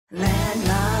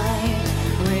Landline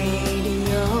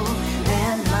radio,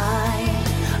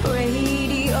 landline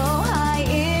radio, high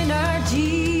energy,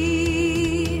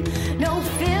 no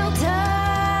filter,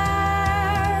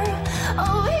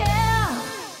 oh yeah.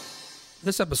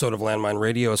 This episode of Landmine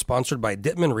Radio is sponsored by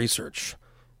Dittman Research.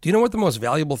 Do you know what the most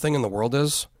valuable thing in the world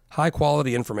is?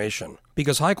 High-quality information.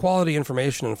 Because high-quality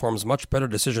information informs much better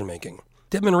decision-making.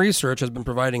 Dittman Research has been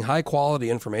providing high-quality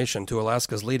information to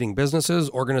Alaska's leading businesses,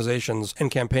 organizations, and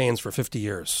campaigns for 50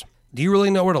 years. Do you really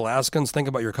know what Alaskans think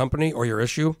about your company or your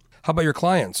issue? How about your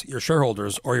clients, your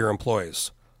shareholders, or your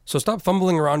employees? So stop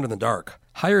fumbling around in the dark.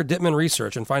 Hire Dittman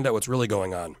Research and find out what's really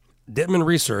going on.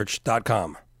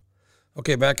 DittmanResearch.com.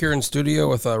 Okay, back here in studio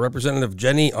with Representative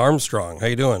Jennie Armstrong. How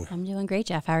you doing? I'm doing great,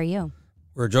 Jeff. How are you?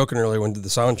 We were joking earlier when we did the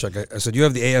sound check. I said, you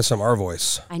have the ASMR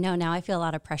voice. I know. Now I feel a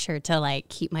lot of pressure to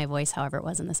keep my voice however it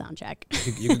was in the sound check.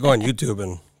 You could go on YouTube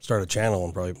and start a channel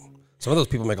and probably... Some of those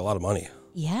people make a lot of money.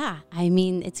 Yeah. I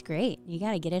mean, it's great. You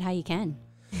got to get it how you can.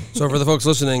 So for the folks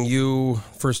listening, you,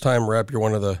 first-time rep, you're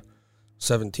one of the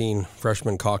 17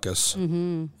 freshman caucus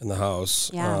in the House.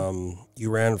 Yeah. You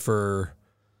ran for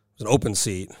an open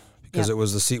seat because it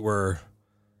was the seat where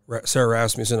Sarah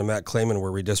Rasmussen and Matt Clayman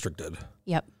were redistricted.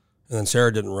 Yep. And then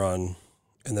Sarah didn't run,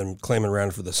 and then Clayman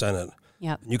ran for the Senate.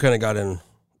 Yep. And you kind of got in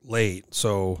late,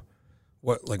 so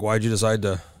why'd you decide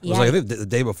to? It was I think the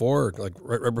day before,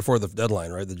 right before the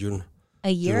deadline, right? The June. A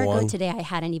year June ago 1. today, I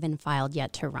hadn't even filed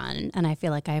yet to run, and I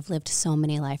feel like I've lived so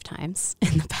many lifetimes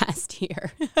in the past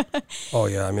year. Oh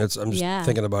yeah, I mean, I'm just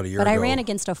thinking about a year ago. But I ran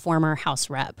against a former House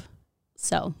rep,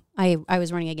 so I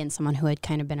was running against someone who had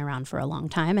kind of been around for a long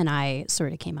time, and I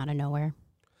sort of came out of nowhere.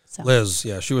 So. Liz,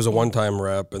 yeah, she was a one-time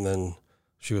rep, and then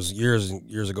she was years and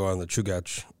years ago on the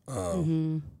Chugach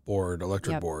board,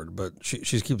 electric board. But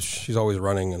she's always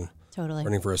running and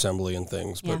running for assembly and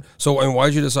things. But so, I mean, why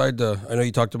did you decide to? I know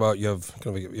you talked about you have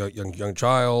kind of a young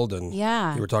child, and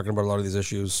you were talking about a lot of these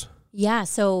issues. Yeah,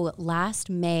 so last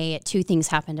May, two things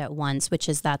happened at once, which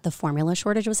is that the formula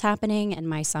shortage was happening, and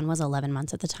my son was 11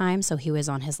 months at the time, so he was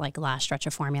on his last stretch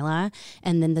of formula,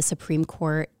 and then the Supreme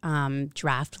Court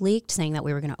draft leaked saying that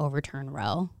we were going to overturn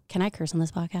Roe. Can I curse on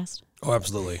this podcast? Oh,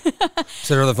 absolutely.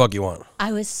 Say whatever the fuck you want.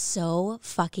 I was so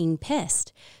fucking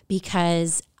pissed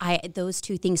because those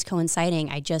two things coinciding,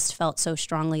 I just felt so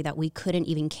strongly that we couldn't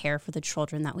even care for the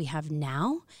children that we have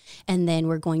now, and then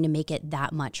we're going to make it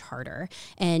that much harder.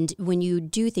 And when you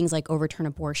do things like overturn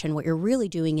abortion, what you're really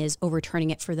doing is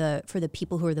overturning it for the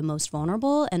people who are the most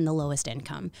vulnerable and the lowest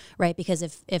income, right? Because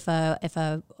if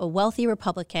a wealthy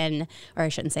Republican, or I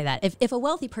shouldn't say that, if a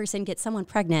wealthy person gets someone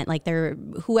pregnant, like they're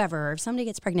whoever, if somebody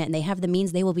gets pregnant and they have the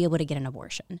means, they will be able to get an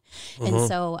abortion. And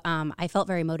so I felt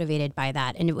very motivated by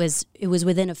that. And it was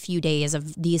within a few days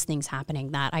of these things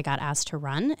happening that I got asked to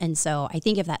run. And so I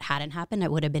think if that hadn't happened,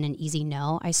 it would have been an easy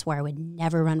no. I swear I would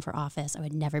never run for office. I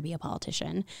would never be a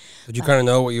politician. Did you kind of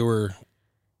know what you were?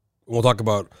 We'll talk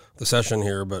about the session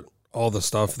here, but all the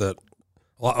stuff that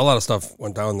a lot of stuff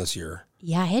went down this year.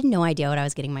 Yeah, I had no idea what I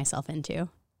was getting myself into.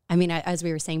 I mean, as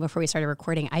we were saying before we started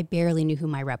recording, I barely knew who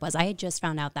my rep was. I had just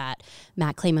found out that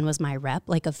Matt Clayman was my rep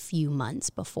a few months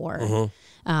before.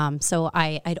 So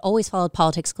I'd always followed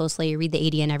politics closely, read the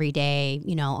ADN every day,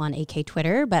 on AK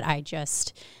Twitter, but I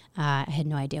just I had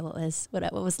no idea what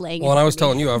was laying. Well, and I was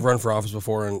telling you, I've run for office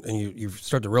before, and you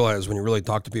start to realize when you really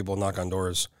talk to people and knock on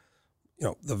doors,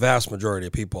 the vast majority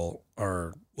of people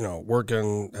are,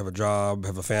 working, have a job,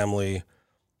 have a family.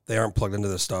 They aren't plugged into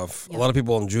this stuff. Yep. A lot of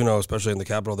people in Juneau, especially in the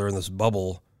capital, they're in this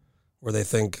bubble where they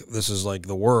think this is like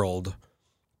the world.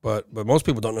 But most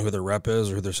people don't know who their rep is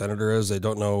or who their senator is. They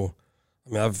don't know.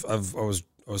 I mean, I was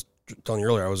telling you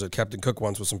earlier, I was at Captain Cook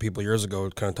once with some people years ago,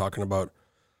 kind of talking about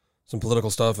some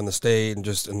political stuff in the state,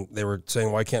 and they were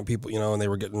saying, why can't people, and they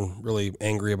were getting really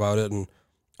angry about it. And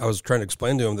I was trying to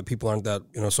explain to them that people aren't that,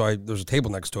 so there's a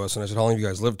table next to us, and I said, how long have you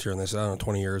guys lived here? And they said, I don't know,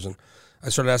 20 years. And I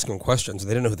started asking them questions.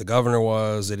 They didn't know who the governor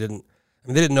was. They didn't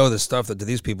know this stuff that to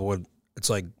these people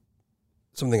it's like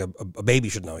something a baby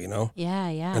should know, Yeah,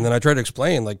 yeah. And then I tried to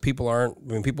explain, people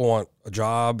want a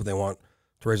job. They want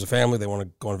to raise a family. They want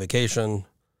to go on vacation.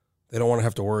 They don't want to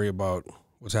have to worry about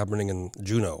what's happening in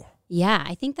Juneau. Yeah,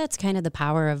 I think that's kind of the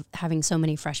power of having so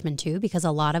many freshmen too, because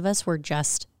a lot of us were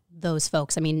just those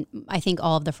folks. I mean, I think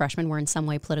all of the freshmen were in some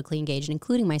way politically engaged,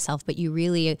 including myself, but you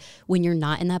really, when you're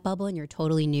not in that bubble and you're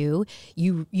totally new,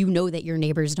 you know that your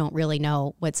neighbors don't really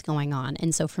know what's going on.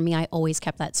 And so for me, I always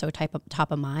kept that so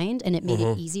top of mind, and it made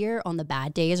it easier on the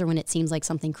bad days or when it seems like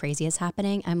something crazy is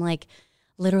happening. I'm like,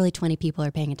 literally 20 people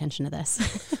are paying attention to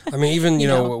this. I mean, even, you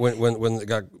know, when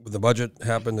the budget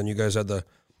happened and you guys had there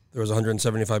was a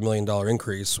 $175 million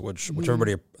increase, which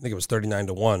everybody, I think it was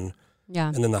 39-1. Yeah.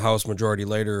 And then the House majority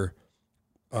later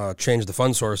changed the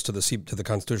fund source to the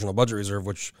Constitutional Budget Reserve,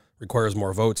 which requires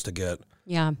more votes to get.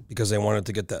 Yeah. Because they wanted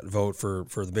to get that vote for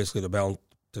basically to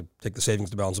take the savings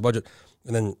to balance the budget.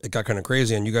 And then it got kind of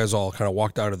crazy, and you guys all kind of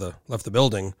left the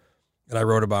building, and I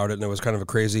wrote about it, and it was kind of a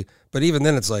crazy. But even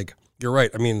then, it's like, you're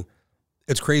right. I mean,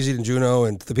 it's crazy in Juneau,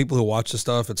 and to the people who watch the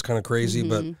stuff, it's kind of crazy.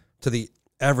 But to the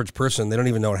average person, they don't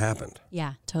even know what happened.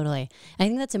 Yeah, totally. I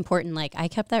think that's important. Like, I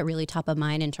kept that really top of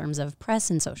mind in terms of press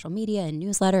and social media and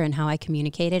newsletter and how I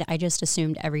communicated. I just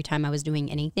assumed every time I was doing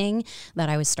anything that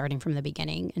I was starting from the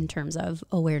beginning in terms of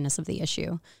awareness of the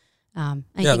issue.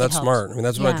 Yeah, that's smart. I mean,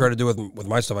 that's what I try to do with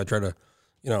my stuff. I try to,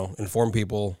 inform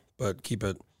people, but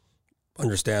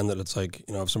understand that it's like,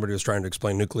 if somebody was trying to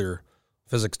explain nuclear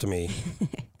physics to me,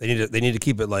 they need to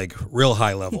keep it like real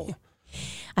high level.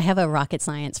 I have a rocket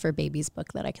science for babies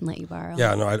book that I can let you borrow.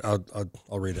 Yeah, no,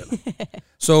 I'll read it.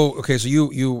 So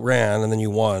you ran and then you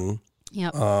won.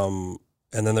 Yep. And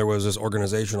then there was this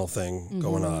organizational thing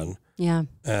going on. Yeah.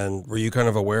 And were you kind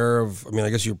of aware of? I mean,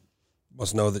 I guess you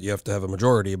must know that you have to have a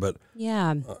majority, but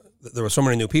yeah, there were so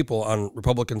many new people on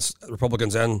Republicans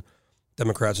and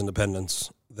Democrats,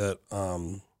 independents that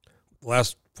the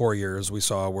last 4 years we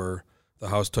saw where the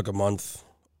House took a month,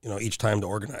 each time to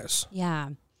organize. Yeah.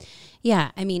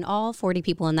 Yeah. I mean, all 40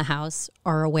 people in the House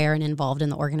are aware and involved in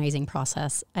the organizing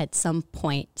process at some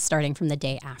point, starting from the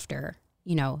day after,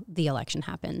 the election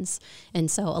happens. And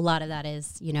so a lot of that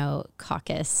is,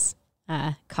 caucus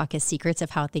secrets of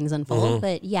how things unfold.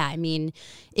 But yeah, I mean,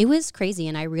 it was crazy,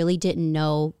 and I really didn't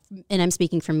know, and I'm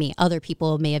speaking from me, other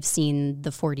people may have seen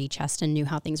the 4D chest and knew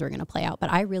how things were going to play out, but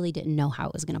I really didn't know how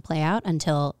it was going to play out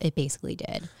until it basically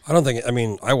did.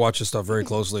 I watched this stuff very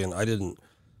closely, and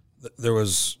there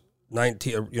was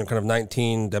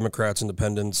 19 Democrats,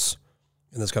 independents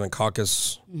in this kind of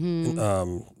caucus,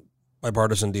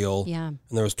 bipartisan deal. Yeah. And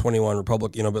there was 21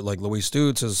 Republican, but like Louise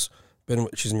Stutes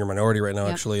she's in your minority right now,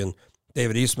 actually, and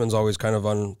David Eastman's always kind of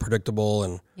unpredictable,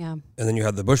 and then you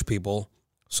had the Bush people.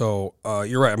 So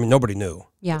you're right. I mean, nobody knew.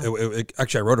 Yeah.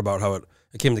 Actually, I wrote about how it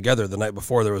came together the night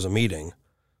before. There was a meeting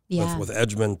with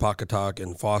Edgman, Pocketok,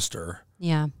 and Foster.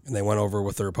 Yeah. And they went over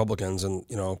with the Republicans, and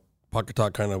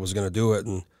Pocketok kind of was going to do it,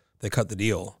 and they cut the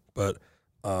deal. But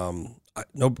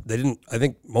they didn't. I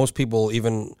think most people,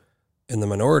 even in the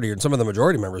minority, and some of the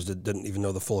majority members didn't even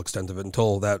know the full extent of it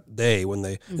until that day when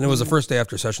and it was the first day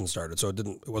after session started, so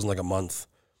it wasn't like a month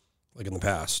like in the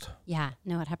past. Yeah,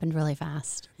 no, it happened really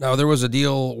fast. Now, there was a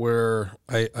deal where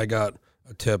I got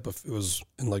a tip, if it was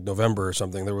in like November or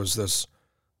something, there was this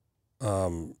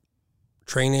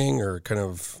training or kind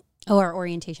of... our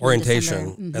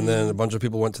orientation. And then a bunch of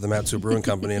people went to the Matsu Brewing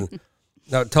Company. And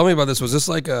now, tell me about this. Was this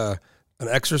like an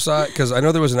exercise? Because I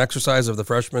know there was an exercise of the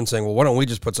freshmen saying, well, why don't we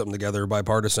just put something together,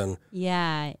 bipartisan?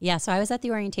 Yeah. So I was at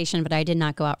the orientation, but I did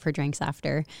not go out for drinks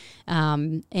after.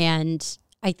 And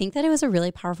I think that it was a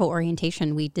really powerful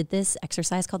orientation. We did this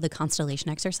exercise called the constellation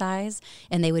exercise,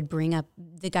 and they would bring up,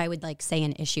 the guy would like say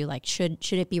an issue like, should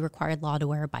it be required law to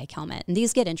wear a bike helmet? And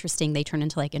these get interesting. They turn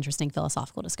into like interesting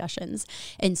philosophical discussions.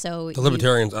 And so the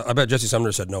libertarians, I bet Jesse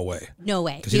Sumner said no way. No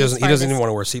way. Because he doesn't even want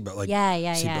to wear seatbelt,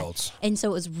 seatbelts. And so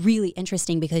it was really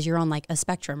interesting because you're on like a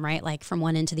spectrum, right? Like from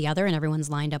one end to the other, and everyone's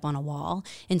lined up on a wall.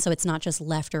 And so it's not just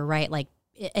left or right, like.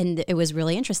 And it was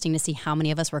really interesting to see how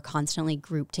many of us were constantly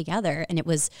grouped together. And it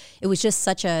was just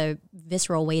such a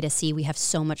visceral way to see we have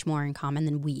so much more in common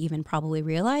than we even probably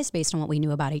realized based on what we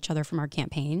knew about each other from our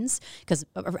campaigns. Because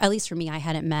at least for me, I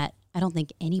hadn't met, I don't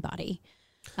think, anybody.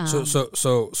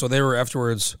 So they were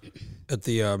afterwards at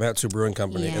the Matsu Brewing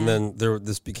Company, and then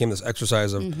this became this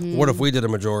exercise of what if we did a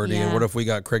majority, and what if we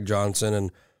got Craig Johnson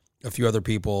and a few other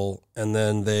people, and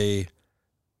then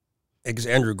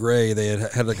Andrew Gray, they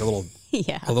had like a little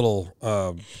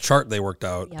chart they worked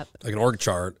out, like an org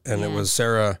chart, and it was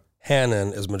Sarah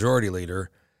Hannon as majority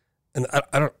leader. And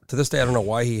I don't, to this day, I don't know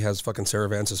why he has fucking Sarah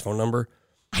Vance's phone number,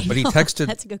 but he texted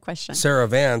that's a good question. Sarah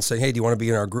Vance saying, "Hey, do you want to be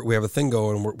in our group? We have a thing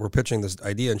going, we're pitching this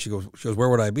idea." And she goes, "Where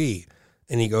would I be?"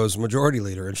 And he goes, "Majority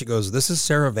leader." And she goes, "This is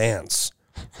Sarah Vance."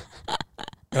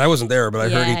 And I wasn't there, but I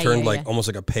heard he turned almost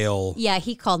like a pale. Yeah,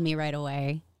 he called me right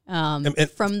away.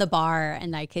 From the bar,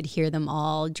 and I could hear them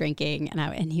all drinking,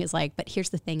 and he was like, "But here's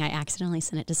the thing, I accidentally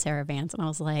sent it to Sarah Vance," and I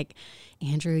was like,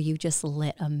 "Andrew, you just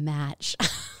lit a match."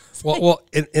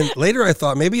 And later I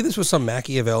thought maybe this was some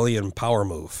Machiavellian power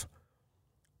move,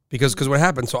 because what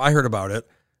happened. So I heard about it,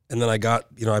 and then I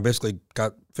basically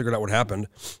figured out what happened,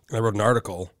 and I wrote an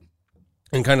article,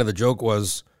 and kind of the joke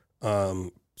was,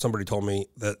 somebody told me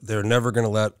that they're never going to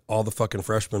let all the fucking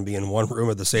freshmen be in one room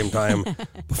at the same time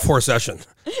before session.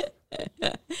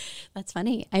 That's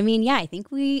funny. I mean, yeah, I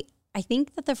think we I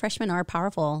think that the freshmen are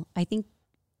powerful. I think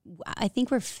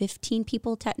we're 15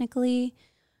 people technically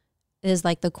is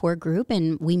like the core group,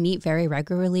 and we meet very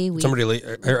regularly.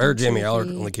 I heard Jamie Allard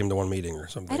only came to one meeting or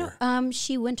something.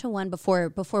 She went to one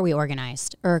before we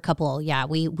organized, or a couple. Yeah,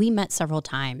 we met several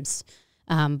times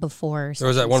before. There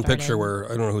was that one picture where I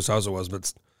don't know whose house it was,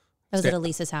 but it was at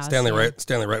Elisa's house. Stanley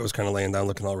Wright was kind of laying down,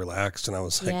 looking all relaxed, and I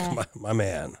was like, my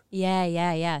man.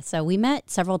 Yeah. So we met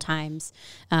several times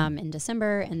in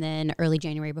December and then early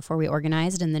January before we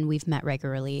organized, and then we've met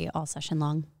regularly all session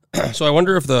long. So I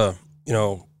wonder if the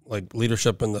like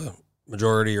leadership in the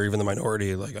majority or even the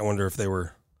minority, like I wonder if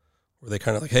were they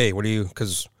kind of like, hey, what do you?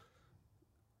 Because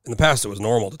in the past it was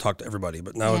normal to talk to everybody,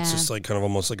 but now it's just like kind of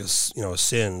almost like a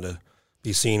sin to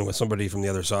be seen with somebody from the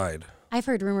other side. I've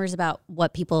heard rumors about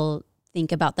what people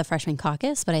think about the freshman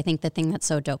caucus, but I think the thing that's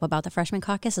so dope about the freshman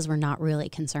caucus is we're not really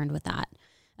concerned with that.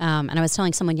 And I was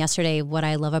telling someone yesterday what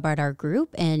I love about our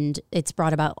group, and it's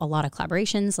brought about a lot of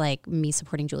collaborations, like me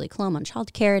supporting Julie Colomb on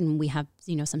childcare, and we have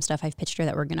some stuff I've pitched her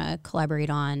that we're going to collaborate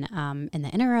on in the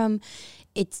interim.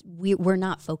 We're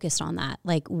not focused on that.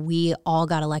 Like, we all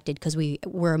got elected because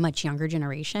we're a much younger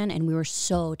generation, and we were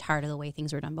so tired of the way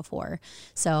things were done before.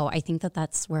 So I think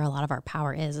that's where a lot of our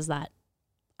power is that.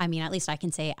 I mean, at least I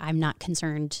can say I'm not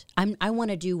concerned. I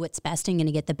want to do what's best and going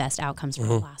to get the best outcomes for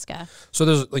Alaska. So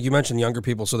there's, like you mentioned, younger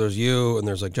people. So there's you, and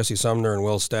there's like Jesse Sumner and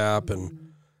Will Stapp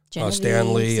and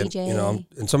Stanley, CJ.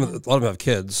 and a lot of them have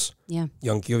kids. Yeah,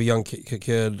 you have a young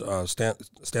kid.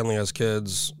 Stanley has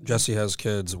kids. Jesse has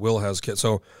kids. Will has kids.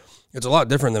 So it's a lot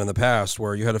different than in the past,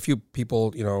 where you had a few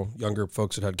people, younger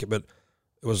folks that had kids, but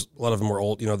it was a lot of them were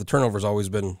old. The turnover's always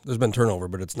been. There's been turnover,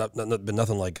 but it's not been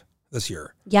nothing like this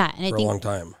year. Yeah, and for a long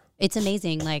time. It's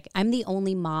amazing. Like, I'm the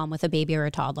only mom with a baby or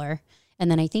a toddler. And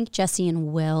then I think Jesse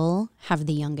and Will have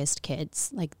the youngest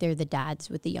kids. Like, they're the dads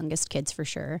with the youngest kids for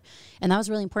sure. And that was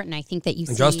really important. I think that you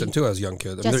see... Justin, too, has young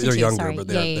kids. I mean, they're younger, but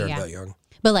they're that young.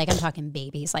 But, like, I'm talking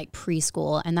babies, like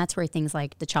preschool. And that's where things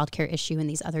like the childcare issue and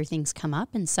these other things come up.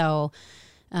 And so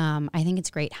I think it's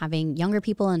great having younger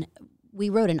people. And we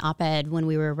wrote an op-ed when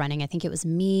we were running. I think it was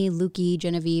me, Lukey,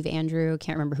 Genevieve, Andrew,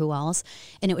 can't remember who else.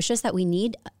 And it was just that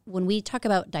when we talk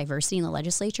about diversity in the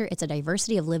legislature, it's a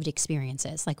diversity of lived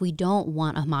experiences. Like, we don't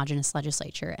want a homogenous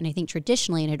legislature. And I think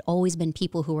traditionally, it had always been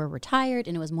people who were retired,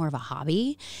 and it was more of a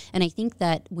hobby. And I think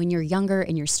that when you're younger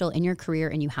and you're still in your career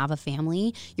and you have a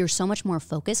family, you're so much more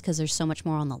focused because there's so much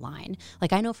more on the line.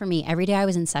 Like, I know for me, every day I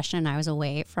was in session and I was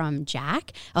away from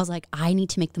Jack, I was like, I need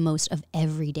to make the most of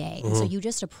every day. And so you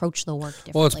just approach the work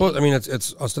differently. Well,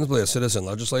 it's ostensibly a citizen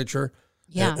legislature.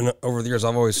 Yeah. And over the years,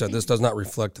 I've always said this does not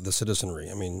reflect the citizenry.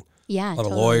 I mean, a lot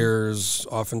of lawyers,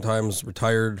 oftentimes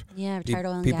retired oil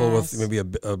and people gas. with maybe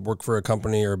a work for a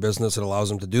company or a business that allows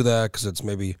them to do that because it's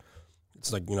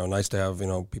like, nice to have,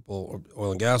 people,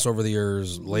 oil and gas over the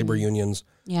years, labor unions.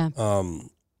 Yeah. And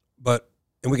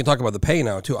we can talk about the pay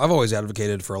now, too. I've always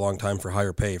advocated for a long time for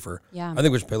higher pay I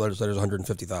think we should pay legislators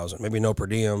 $150,000, maybe no per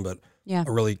diem, but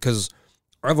really, because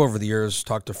I've over the years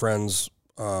talked to friends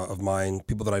of mine,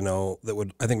 people that I know that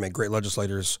would, I think, make great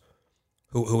legislators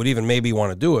who would even maybe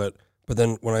want to do it. But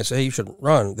then when I say, hey, you should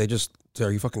run, they just say,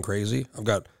 are you fucking crazy? I've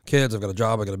got kids, I've got a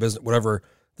job, I've got a business, whatever.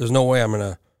 There's no way I'm going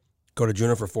to go to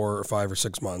Juneau for 4 or 5 or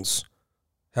 6 months,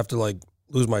 have to like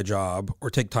lose my job or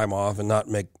take time off and not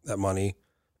make that money,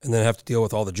 and then have to deal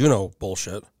with all the Juneau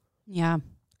bullshit. Yeah.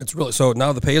 It's really, so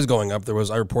now the pay is going up. It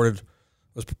was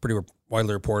pretty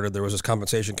widely reported, there was this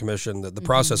compensation commission that the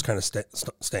process kind of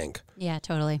stank. Yeah,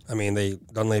 totally. I mean,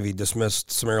 Dunleavy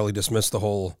summarily dismissed the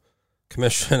whole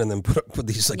commission and then put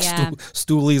these like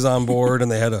stoolies on board,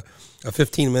 and they had a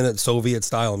 15-minute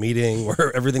Soviet-style meeting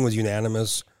where everything was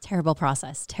unanimous. Terrible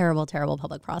process. Terrible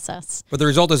public process. But the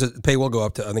result is that pay will go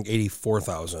up to, I think,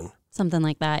 $84,000. Something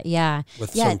like that, yeah.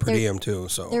 With some per diem, too.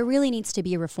 So there really needs to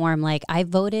be a reform. Like, I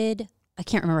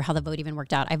can't remember how the vote even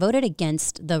worked out. I voted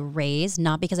against the raise,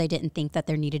 not because I didn't think that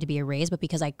there needed to be a raise, but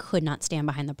because I could not stand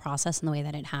behind the process and the way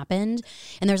that it happened.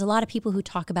 And there's a lot of people who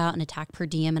talk about and attack per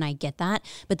diem, and I get that.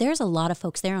 But there's a lot of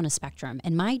folks there on a spectrum.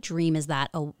 And my dream is that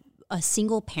a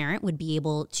single parent would be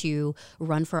able to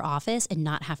run for office and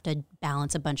not have to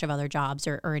balance a bunch of other jobs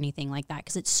or anything like that,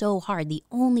 because it's so hard. The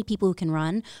only people who can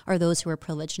run are those who are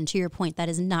privileged. And to your point, that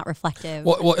is not reflective.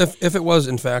 Well, if it was,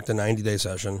 in fact, a 90-day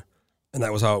session, and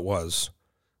that was how it was,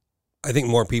 I think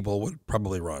more people would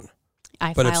probably run.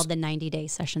 I But filed the 90-day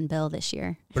session bill this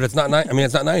year. But it's not.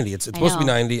 It's not 90. It's supposed to be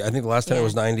 90. I think the last time it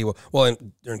was 90. Well,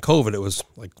 during COVID, it was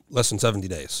like less than 70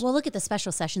 days. Well, look at the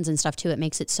special sessions and stuff too. It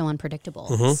makes it so unpredictable.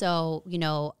 Mm-hmm. So,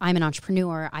 I'm an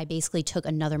entrepreneur. I basically took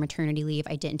another maternity leave.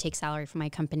 I didn't take salary from my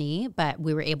company, but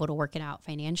we were able to work it out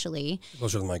financially.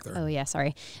 Closer to the mic there. Oh yeah,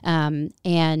 sorry.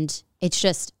 And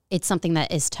it's something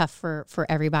that is tough for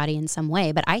everybody in some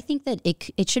way. But I think that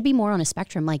it should be more on a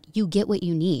spectrum. Like, you get what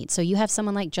you need. So you have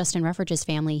someone like Justin Ruffordge's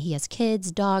family. He has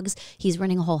kids, dogs. He's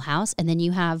running a whole house. And then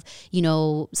you have,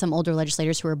 some older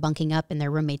legislators who are bunking up in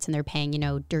their roommates and they're paying,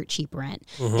 dirt cheap rent.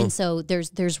 Mm-hmm. And so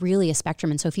there's really a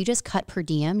spectrum. And so if you just cut per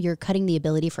diem, you're cutting the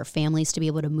ability for families to be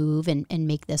able to move and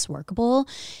make this workable.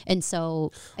 And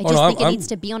so I think it needs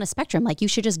to be on a spectrum. Like, you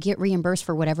should just get reimbursed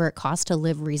for whatever it costs to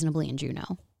live reasonably in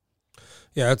Juneau.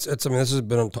 Yeah, it's. I mean, this has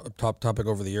been a top topic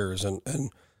over the years, and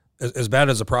as bad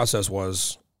as the process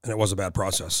was, and it was a bad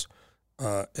process.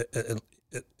 At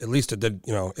least it did.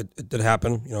 It did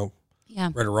happen.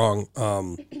 Yeah. Right or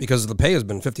wrong. Because the pay has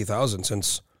been $50,000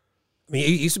 since. I mean,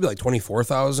 it used to be like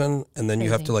 $24,000, and then you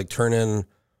have to like turn in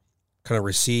kind of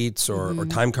receipts or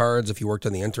time cards if you worked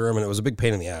in the interim, and it was a big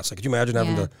pain in the ass. Like, could you imagine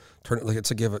having to turn it? Like,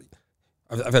 it's like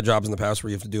I've had jobs in the past where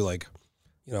you have to do like,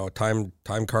 time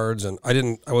cards, and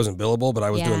I wasn't billable, but I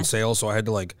was doing sales, so I had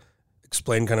to like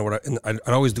explain kind of what I'd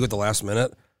always do at the last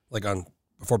minute, like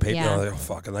before paper. Like, oh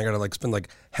fuck, and I gotta like spend like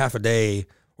half a day.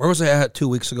 Where was I at 2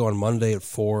 weeks ago on Monday at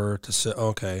 4 to sit?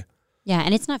 Okay. Yeah,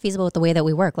 and it's not feasible with the way that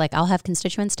we work. Like, I'll have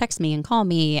constituents text me and call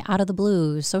me out of the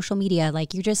blue, social media.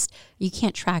 Like, you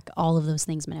can't track all of those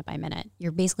things minute by minute.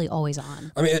 You're basically always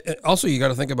on. I mean, also you got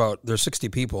to think about there's 60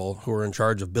 people who are in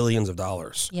charge of billions of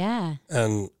dollars. Yeah.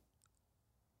 And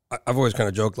I've always kind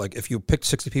of joked, like, if you picked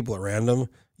 60 people at random,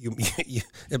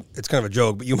 it's kind of a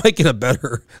joke, but you might get a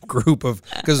better group of,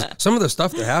 because some of the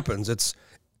stuff that happens,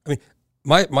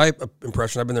 my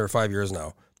impression, I've been there 5 years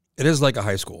now, it is like a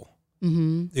high school.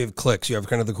 Mm-hmm. You have cliques. You have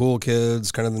kind of the cool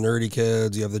kids, kind of the nerdy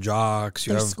kids. You have the jocks.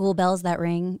 There's school bells that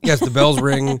ring. Yes, the bells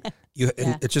ring. And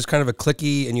it's just kind of a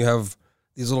cliquey, and you have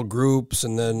these little groups,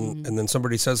 and then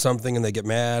somebody says something, and they get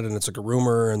mad, and it's like a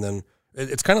rumor, and then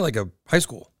it's kind of like a high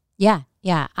school. Yeah,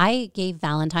 yeah. I gave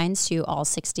Valentine's to all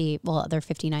 60, there are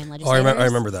 59 legislators. Oh, I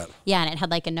remember that. Yeah, and it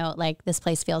had like a note like, this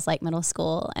place feels like middle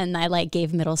school. And I like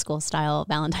gave middle school style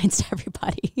Valentine's to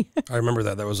everybody. I remember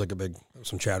that. That was like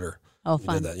some chatter. Oh,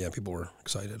 fun. Did that. Yeah, people were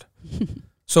excited.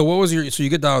 So what was so you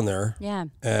get down there. Yeah.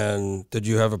 And did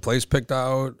you have a place picked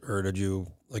out, or did you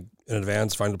like in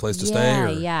advance find a place to stay? Or?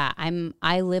 Yeah.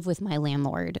 I live with my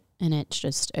landlord, and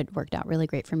it worked out really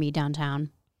great for me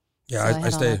downtown. Yeah,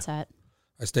 so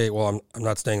I stay. Well, I'm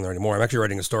not staying there anymore. I'm actually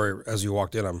writing a story as you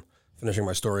walked in. I'm finishing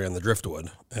my story on the Driftwood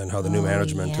and how the new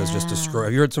management has just destroyed.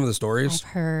 Have you heard some of the stories?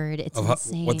 I've heard. It's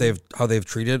insane. How they've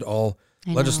treated all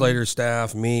legislators,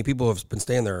 staff, me, people who have been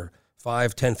staying there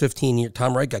 5, 10, 15 years.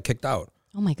 Tom Wright got kicked out.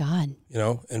 Oh my God.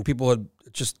 And people it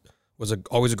just was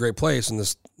always a great place, and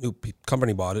this new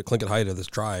company bought it, Clinkett Haida, this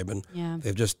tribe, and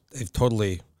they've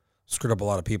totally screwed up a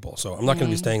lot of people. So I'm not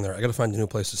going to be staying there. I got to find a new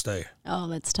place to stay. Oh,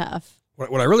 that's tough.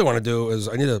 What I really want to do is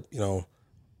I need to,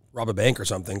 rob a bank or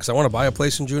something, because I want to buy a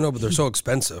place in Juneau, but they're so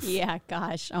expensive. Yeah,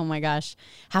 gosh. Oh, my gosh.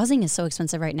 Housing is so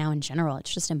expensive right now in general.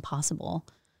 It's just impossible.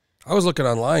 I was looking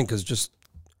online because just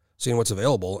seeing what's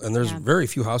available, and there's very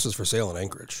few houses for sale in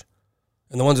Anchorage.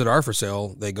 And the ones that are for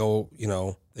sale, they go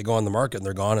on the market, and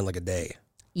they're gone in like a day.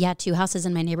 Yeah, 2 houses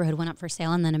in my neighborhood went up for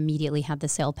sale and then immediately had the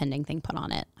sale pending thing put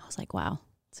on it. I was like, wow.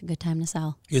 It's a good time to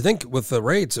sell. You think with the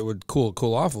rates it would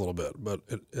cool off a little bit, but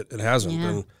it hasn't. Yeah.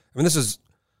 And I mean,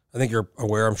 I think you're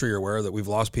aware, I'm sure you're aware that we've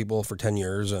lost people for 10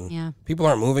 years and people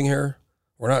aren't moving here.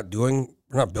 We're not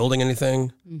building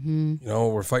anything. Mm-hmm.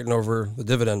 We're fighting over the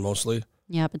dividend mostly.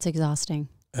 Yep, it's exhausting.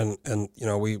 And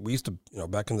we used to,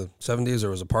 back in the 70s,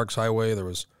 there was a Parks Highway, there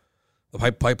was the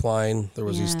pipeline, there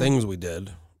was these things we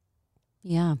did.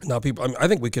 Yeah. Now I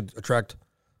think we could attract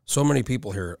so many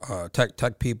people here,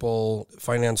 tech people,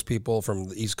 finance people from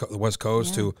the West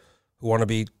Coast who want to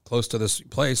be close to this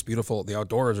place, beautiful, the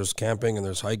outdoors. There's camping and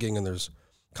there's hiking and there's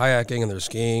kayaking and there's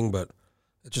skiing, but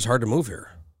it's just hard to move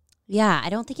here. Yeah, I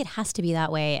don't think it has to be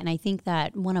that way. And I think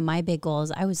that one of my big goals,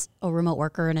 I was a remote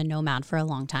worker and a nomad for a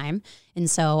long time. And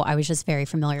so I was just very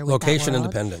familiar with location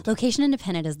independent. Location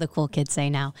independent, as the cool kids say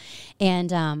now.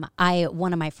 And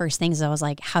one of my first things, I was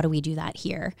like, how do we do that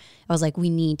here? I was like, we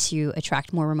need to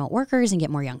attract more remote workers and get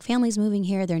more young families moving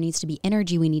here. There needs to be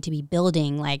energy. We need to be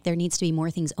building. Like, there needs to be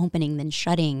more things opening than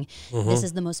shutting. Mm-hmm. This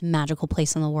is the most magical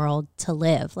place in the world to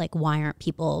live. Like, why aren't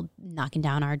people knocking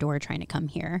down our door trying to come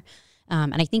here?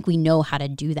 And I think we know how to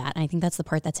do that. And I think that's the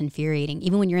part that's infuriating.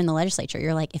 Even when you're in the legislature,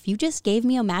 you're like, if you just gave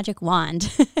me a magic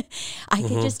wand, I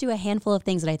could just do a handful of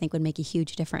things that I think would make a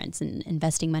huge difference in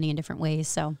investing money in different ways.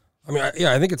 So, I mean,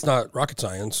 I think it's not rocket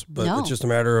science, but No. it's just a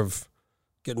matter of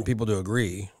getting people to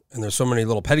agree. And there's so many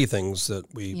little petty things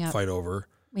that we fight over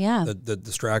yeah. that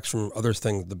distracts from other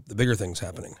things, the bigger things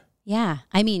happening. Yeah.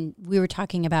 I mean, we were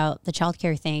talking about the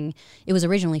childcare thing. It was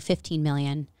originally $15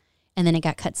 million, and then it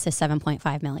got cut to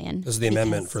 $7.5 million. This is the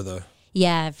amendment for the...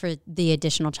 Yeah, for the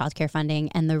additional childcare funding.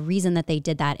 And the reason that they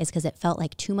did that is because it felt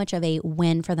like too much of a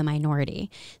win for the minority.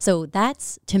 So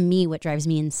that's, to me, what drives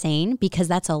me insane, because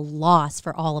that's a loss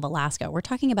for all of Alaska. We're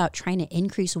talking about trying to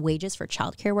increase wages for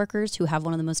childcare workers who have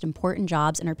one of the most important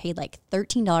jobs and are paid like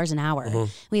 $13 an hour.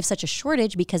 We have such a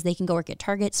shortage because they can go work at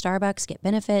Target, Starbucks, get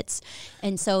benefits.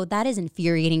 And so that is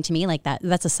infuriating to me. Like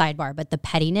that's a sidebar, but the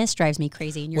pettiness drives me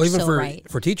crazy. And you're even so right.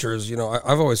 For teachers, you know,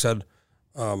 I've always said...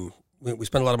 we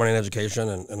spend a lot of money in education,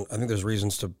 and I think there's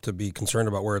reasons to be concerned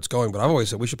about where it's going. But I've always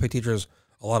said we should pay teachers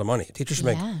a lot of money. Teachers should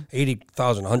make $80,000,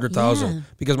 $100,000.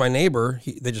 Because my neighbor,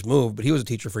 they just moved, but he was a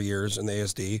teacher for years in the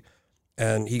ASD,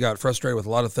 and he got frustrated with a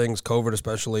lot of things, COVID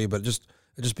especially. But it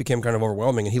just became kind of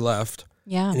overwhelming, and he left.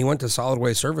 Yeah. And he went to solid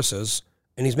waste services,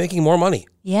 and he's making more money.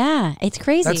 Yeah, it's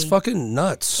crazy. That's fucking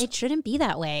nuts. It shouldn't be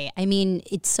that way. I mean,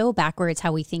 it's so backwards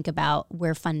how we think about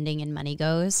where funding and money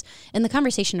goes. And the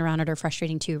conversation around it are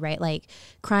frustrating too, right? Like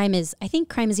I think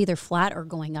crime is either flat or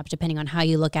going up depending on how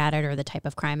you look at it or the type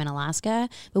of crime in Alaska.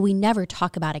 But we never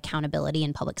talk about accountability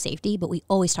in public safety, but we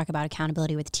always talk about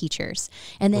accountability with teachers.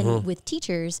 And then with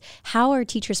teachers, how are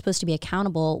teachers supposed to be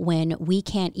accountable when we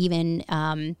can't even,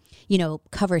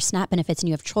 cover SNAP benefits and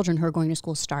you have children who are going to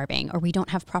school starving, or we don't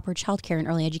have proper childcare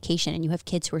and early education, and you have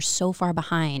kids who are so far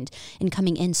behind and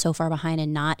coming in so far behind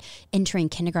and not entering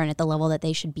kindergarten at the level that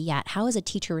they should be at? How is a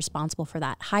teacher responsible for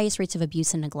that? Highest rates of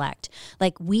abuse and neglect.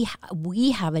 Like we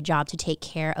have a job to take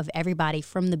care of everybody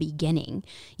from the beginning,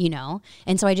 you know?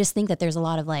 And so I just think that there's a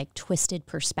lot of like twisted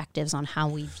perspectives on how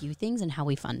we view things and how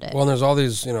we fund it. Well, and there's all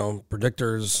these,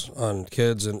 predictors on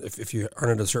kids, and if you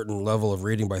aren't at a certain level of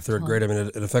reading by third grade, I mean,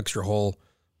 it affects your whole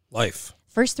life.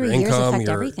 First 3 your years income, affect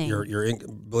everything. Your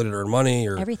ability to earn money,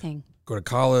 your everything. Go to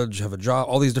college, have a job,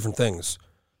 all these different things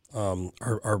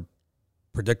are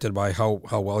predicted by how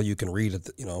well you can read at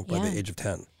by the age of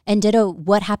 10. And ditto,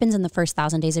 what happens in the first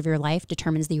 1,000 days of your life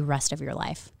determines the rest of your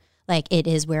life. Like it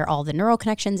is where all the neural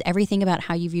connections, everything about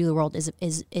how you view the world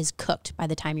is cooked by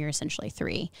the time you're essentially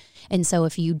 3. And so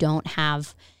if you don't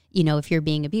have, if you're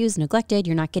being abused, neglected,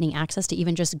 you're not getting access to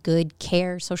even just good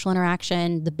care, social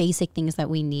interaction, the basic things that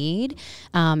we need,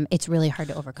 it's really hard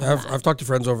to overcome that. I've talked to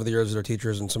friends over the years that are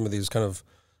teachers in some of these kind of,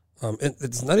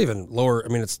 it's not even lower, I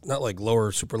mean, it's not like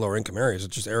super lower income areas.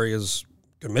 It's just areas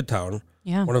in Midtown.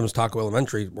 Yeah. One of them is Taco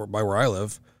Elementary, by where I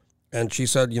live. And she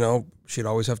said, she'd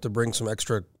always have to bring some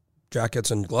extra jackets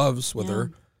and gloves with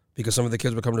her because some of the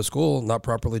kids would come to school not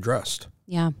properly dressed.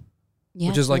 Yeah. Yeah,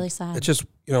 which is like, really sad. it's just,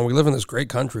 we live in this great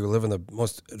country. We live in the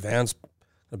most advanced,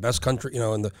 the best country,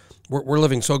 and we're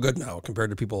living so good now compared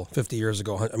to people 50 years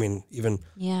ago. I mean, even,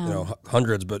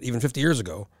 hundreds, but even 50 years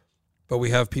ago. But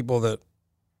we have people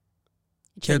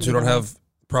kids who don't have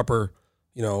proper,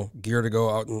 gear to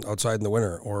go outside in the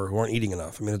winter, or who aren't eating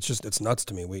enough. I mean, it's nuts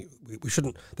to me. We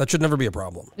shouldn't, that should never be a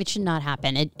problem. It should not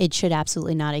happen. It should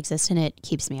absolutely not exist, and it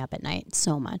keeps me up at night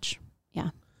so much. Yeah.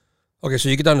 Okay, so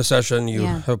you get down to session, you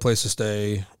have a place to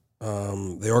stay.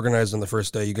 They organized on the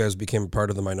first day. You guys became part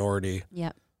of the minority.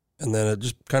 Yep. And then it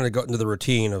just kind of got into the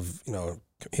routine of,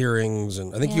 hearings.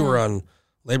 And I think you were on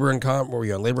Labor and Were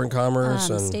you on Labor and Commerce?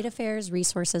 And State Affairs,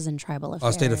 Resources, and Tribal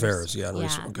Affairs. State Affairs, yeah.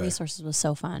 Okay. Resources was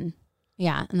so fun.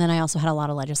 Yeah, and then I also had a lot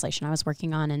of legislation I was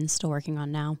working on and still working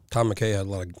on now. Tom McKay had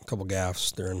a couple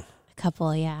gaffes during... A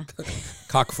couple, yeah.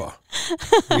 CACFA.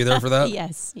 Were you there for that?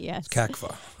 Yes.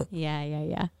 CACFA.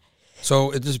 Yeah.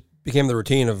 So it just became the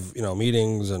routine of,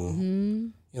 meetings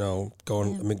and,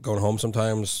 going home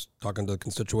sometimes, talking to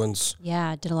constituents.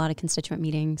 Yeah, did a lot of constituent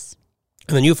meetings.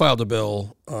 And then you filed a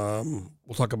bill.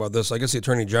 We'll talk about this. I guess the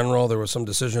Attorney General, there was some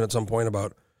decision at some point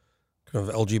about kind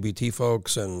of LGBT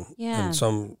folks and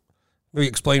some... Maybe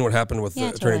explain what happened with the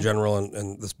Attorney General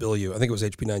and this bill I think it was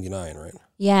HB 99, right?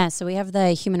 Yeah, so we have the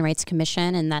Human Rights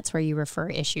Commission, and that's where you refer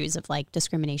issues of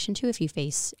discrimination to if you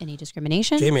face any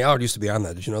discrimination. Jamie Allard used to be on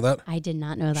that. Did you know that? I did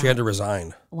not know that. She had to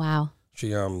resign. Wow.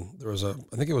 She I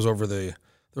think it was there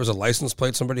was a license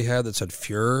plate somebody had that said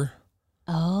Fuhrer.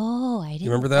 Oh, I didn't.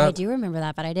 You remember that? I do remember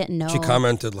that, but I didn't know. She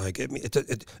commented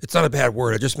it's not a bad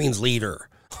word. It just means leader.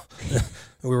 And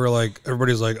we were like,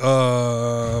 everybody's like,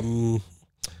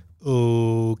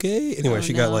 okay. Anyway,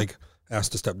 she got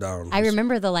asked to step down. I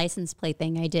remember the license plate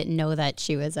thing. I didn't know that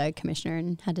she was a commissioner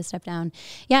and had to step down.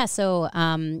 Yeah, so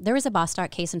there was a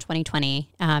Bostock case in 2020,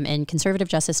 and conservative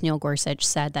Justice Neil Gorsuch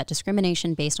said that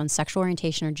discrimination based on sexual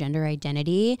orientation or gender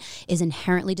identity is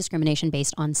inherently discrimination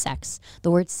based on sex. The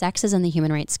word sex is in the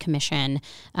Human Rights Commission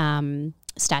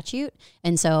statute.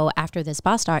 And so after this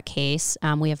Bostock case,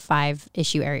 we have 5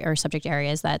 issue area or subject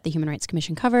areas that the Human Rights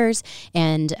Commission covers.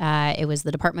 And it was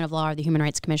the Department of Law or the Human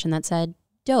Rights Commission that said,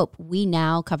 dope, we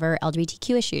now cover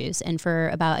LGBTQ issues. And for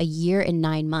about a year and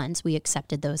 9 months, we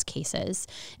accepted those cases.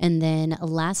 And then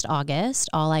last August,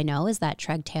 all I know is that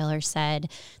Treg Taylor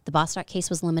said the Bostock case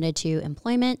was limited to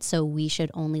employment, so we should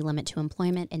only limit to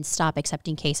employment and stop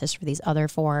accepting cases for these other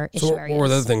 4 issue areas. What were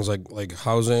the other things like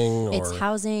housing? Or? It's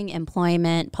housing,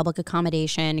 employment, public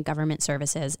accommodation, government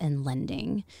services, and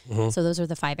lending. So those are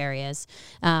the 5 areas.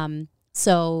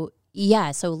 So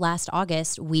last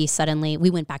August, we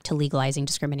went back to legalizing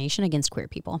discrimination against queer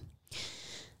people.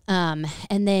 And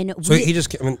then...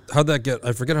 how'd that get...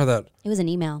 I forget how that... It was an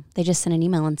email. They just sent an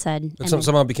email and said... It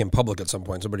somehow became public at some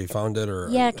point. Somebody found it or...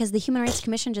 Yeah, because the Human Rights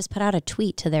Commission just put out a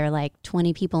tweet to their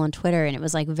 20 people on Twitter, and it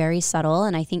was very subtle,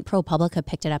 and I think ProPublica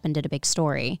picked it up and did a big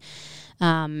story.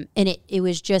 And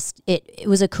it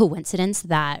was a coincidence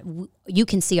that you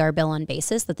can see our bill on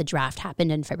basis that the draft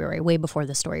happened in February, way before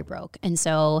the story broke. And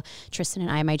so Tristan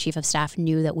and I, my chief of staff,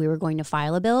 knew that we were going to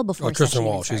file a bill before Tristan session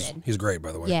Walsh, started. he's great,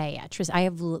 by the way. Yeah. Tristan, I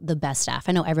have the best staff.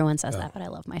 I know everyone says that, but I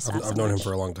love my staff. I've known him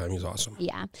for a long time. He's awesome.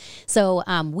 Yeah. So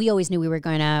we always knew we were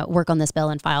going to work on this bill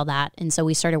and file that. And so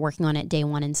we started working on it day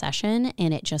 1 in session.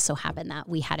 And it just so happened that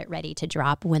we had it ready to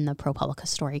drop when the ProPublica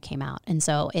story came out. And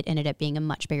so it ended up being a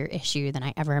much bigger issue than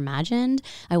I ever imagined.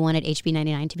 I wanted HB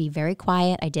 99 to be very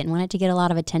quiet. I didn't want it to get a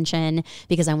lot of attention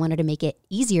because I wanted to make it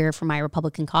easier for my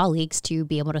Republican colleagues to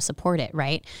be able to support it,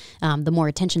 right? The more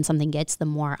attention something gets, the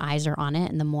more eyes are on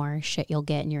it and the more shit you'll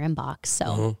get in your inbox.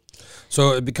 So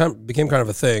So it became kind of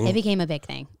a thing. It became a big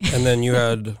thing. And then you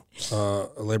had a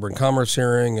Labor and Commerce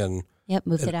hearing and... Yep,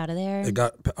 moved it out of there. It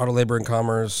got out of Labor and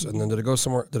Commerce, and then did it go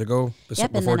somewhere? Did it go before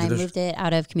and then I moved it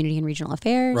out of Community and Regional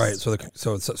Affairs. Right.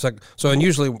 And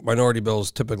usually minority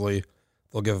bills typically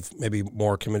they'll give maybe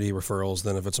more committee referrals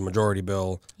than if it's a majority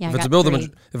bill. Yeah, if it's a bill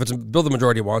the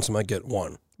majority wants, it might get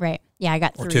 1. Right. Yeah, I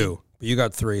got 3. Or 2, but you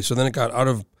got 3. So then it got out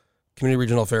of Community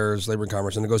Regional Affairs, Labor and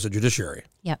Commerce, and it goes to Judiciary.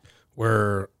 Yep.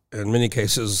 Where in many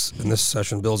cases in this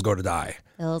session, bills go to die.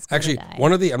 Actually,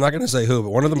 I'm not going to say who,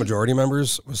 but one of the majority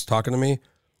members was talking to me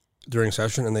during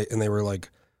session, and they were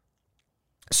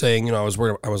saying, I was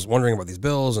wondering about these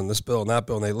bills and this bill and that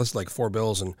bill, and they listed 4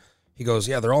 bills, and he goes,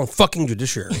 yeah, they're all in fucking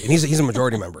Judiciary, and he's a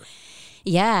majority member.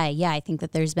 Yeah, I think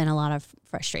that there's been a lot of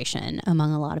frustration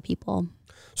among a lot of people.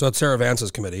 So it's Sarah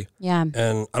Vance's committee. Yeah.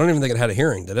 And I don't even think it had a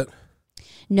hearing, did it?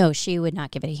 No, she would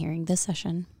not give it a hearing this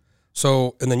session.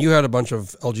 So, and then you had a bunch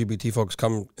of LGBT folks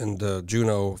come into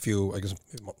Juneau 3 weeks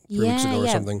ago or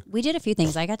something. We did a few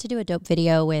things. I got to do a dope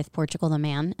video with Portugal the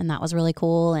Man, and that was really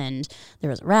cool. And there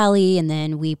was a rally, and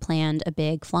then we planned a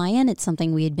big fly-in. It's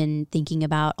something we had been thinking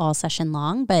about all session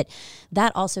long, but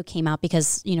that also came out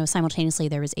because, simultaneously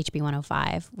there was HB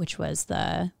 105, which was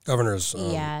the governor's,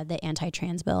 the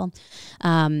anti-trans bill.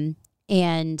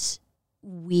 And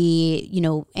we,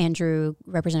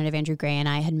 Representative Andrew Gray and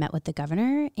I had met with the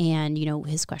governor, and,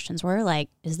 his questions were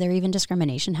is there even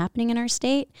discrimination happening in our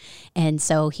state? And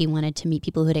so he wanted to meet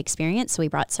people who had experience. So we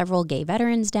brought several gay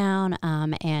veterans down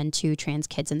and 2 trans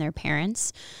kids and their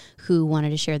parents who wanted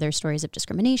to share their stories of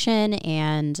discrimination.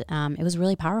 And it was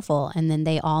really powerful. And then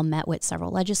they all met with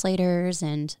several legislators,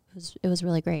 and it was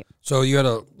really great. So you had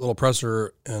a little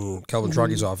presser in Calvin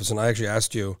Troggy's office, and I actually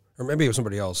asked you, or maybe it was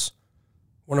somebody else,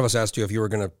 one of us asked you if you were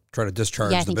going to try to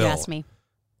discharge the bill. Yeah, I think you asked me.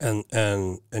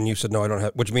 And you said, no, I don't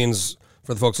have, which means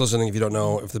for the folks listening, if you don't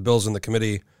know, if the bill's in the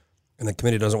committee and the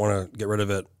committee doesn't want to get rid of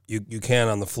it, you can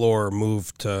on the floor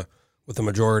move to, with the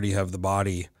majority, have the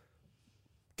body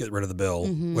get rid of the bill,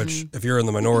 which if you're in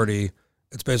the minority,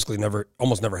 it's basically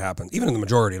almost never happens. Even in the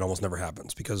majority, it almost never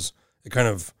happens because it kind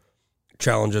of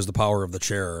challenges the power of the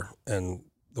chair, and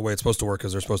the way it's supposed to work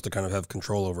is they're supposed to kind of have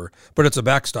control over, but it's a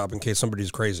backstop in case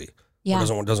somebody's crazy. Yeah.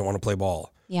 Or doesn't want to play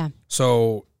ball. Yeah.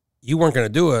 So you weren't going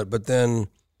to do it, but then,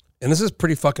 and this is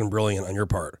pretty fucking brilliant on your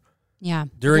part. Yeah.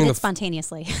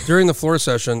 Spontaneously. During the floor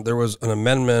session, there was an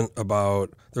amendment there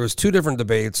was 2 different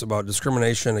debates about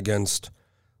discrimination against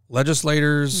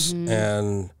legislators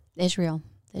and Israel.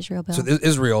 The Israel bill. So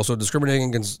Israel. So discriminating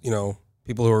against,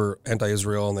 people who are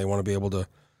anti-Israel and they want to be able to,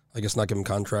 I guess, not give them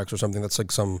contracts or something. That's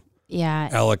some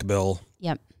ALEC bill.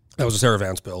 Yep. That was a Sarah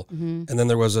Vance bill. And then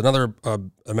there was another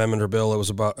amendment or bill. It was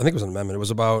about, I think it was an amendment. It was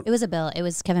a bill. It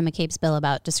was Kevin McCabe's bill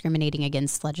about discriminating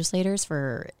against legislators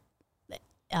for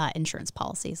insurance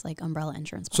policies, like umbrella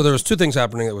insurance policies. So there was two things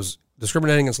happening. It was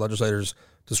discriminating against legislators,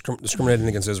 discriminating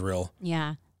against Israel.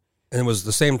 Yeah. And it was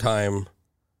the same time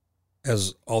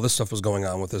as all this stuff was going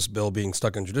on with this bill being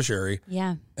stuck in judiciary.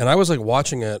 Yeah. And I was like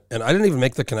watching it, and I didn't even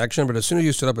make the connection, but as soon as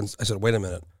you stood up and I said, wait a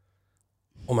minute,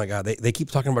 oh my God, they keep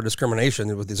talking about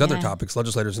discrimination with these other topics,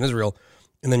 legislators in Israel.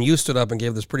 And then you stood up and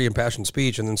gave this pretty impassioned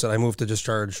speech and then said, I moved to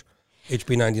discharge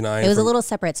HB 99. It was a little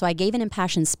separate. So I gave an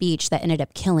impassioned speech that ended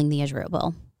up killing the Israel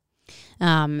bill.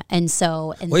 Well,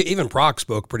 even Proc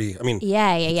spoke pretty, I mean,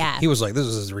 yeah. He was like, this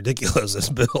is as ridiculous, this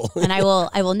bill. And I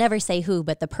will never say who,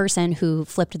 but the person who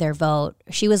flipped their vote,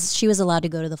 she was allowed to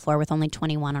go to the floor with only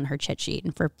 21 on her chit sheet.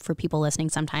 And for people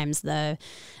listening, sometimes the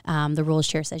rules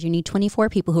chair says you need 24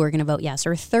 people who are going to vote yes,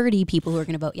 or 30 people who are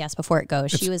going to vote yes before it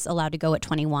goes. She was allowed to go at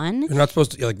 21. You're not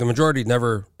supposed to, like, the majority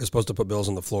never is supposed to put bills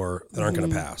on the floor that aren't going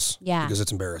to pass. Yeah. Because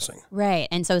it's embarrassing. Right.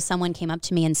 And so someone came up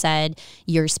to me and said,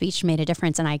 your speech made a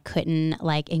difference, and I couldn't,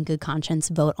 like, in good conscience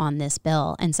vote on this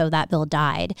bill. And so that bill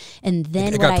died. And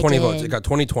then it got 20 votes. It got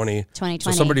 2020.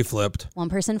 So somebody flipped. One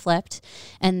person flipped.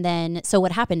 And then, so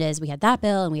what happened is we had that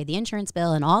bill and we had the insurance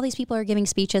bill, and all these people are giving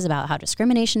speeches about how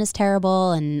discrimination is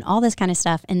terrible and all this kind of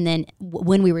stuff. And then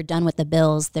when we were done with the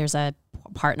bills, there's a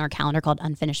part in our calendar called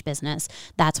unfinished business.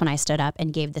 That's when I stood up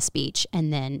and gave the speech,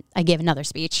 and then I gave another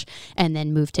speech and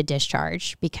then moved to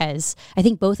discharge, because I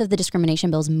think both of the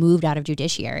discrimination bills moved out of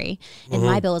judiciary, and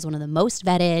my bill is one of the most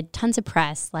vetted, tons of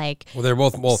press, like, well, they're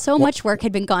both, much work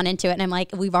had been gone into it. And I'm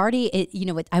like, we've already,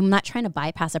 I'm not trying to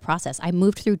bypass a process. I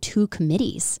moved through 2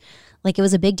 committees. Like, it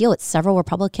was a big deal. It's several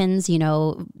Republicans,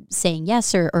 saying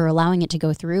yes or allowing it to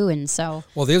go through. And so,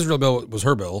 well, the Israel bill was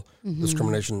her bill,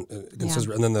 discrimination against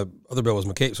Israel, and then the other bill was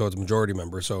McCabe, so it's a majority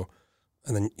member. So,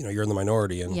 and then you're in the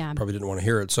minority and probably didn't want to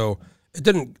hear it. So it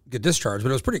didn't get discharged, but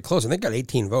it was pretty close. I think it got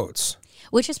 18 votes,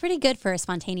 which is pretty good for a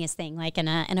spontaneous thing. Like, in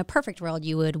a perfect world,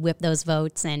 you would whip those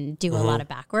votes and do a lot of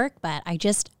back work. But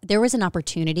there was an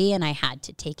opportunity, and I had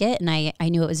to take it. And I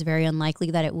knew it was very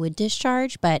unlikely that it would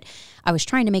discharge, but I was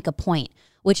trying to make a point,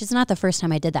 which is not the first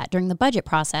time I did that. During the budget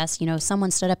process, someone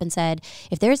stood up and said,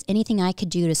 if there's anything I could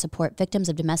do to support victims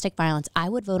of domestic violence, I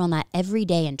would vote on that every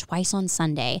day and twice on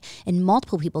Sunday. And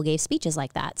multiple people gave speeches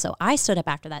like that. So I stood up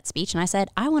after that speech and I said,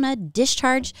 I want to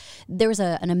discharge. There was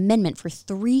an amendment for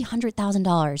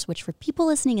 $300,000, which for people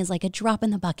listening is like a drop in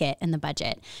the bucket in the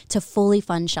budget, to fully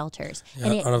fund shelters.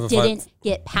 And it didn't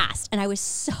get passed. And I was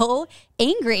so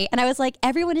angry. And I was like,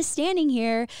 everyone is standing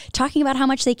here talking about how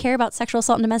much they care about sexual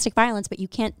assault and domestic violence, but you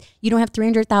don't have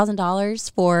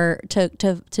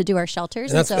 $300,000 to do our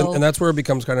shelters. And that's where it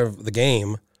becomes kind of the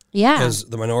game. Yeah. Because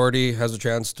the minority has a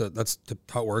chance that's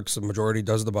how it works. The majority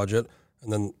does the budget,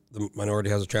 and then the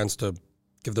minority has a chance to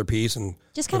give their piece and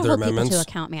just kind of hold people to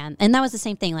account, man. And that was the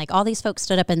same thing. Like, all these folks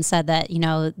stood up and said that,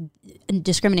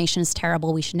 discrimination is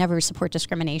terrible. We should never support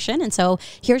discrimination. And so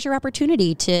here's your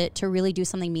opportunity to really do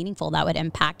something meaningful that would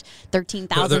impact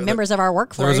 13,000 members of our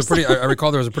workforce. I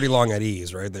recall there was a pretty long at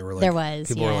ease, right? They were like, there was,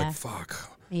 people were like,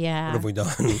 fuck. Yeah. What have we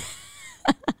done?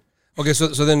 Okay, so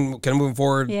then kind of moving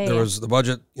forward, there was the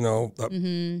budget,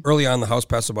 early on the House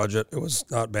passed the budget. It was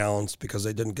not balanced because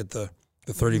they didn't get the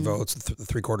 30 votes, the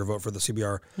 3/4 vote for the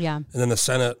CBR. Yeah. And then the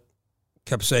Senate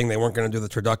kept saying they weren't going to do the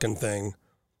turducken thing.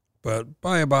 But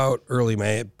by about early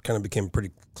May, it kind of became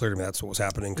pretty clear to me that's what was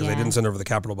happening, because they didn't send over the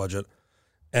capital budget.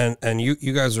 And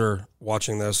you guys are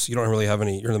watching this. You don't really have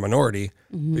any, you're in the minority,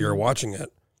 but you're watching it.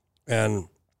 And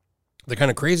the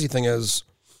kind of crazy thing is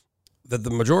that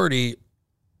the majority,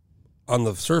 on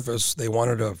the surface, they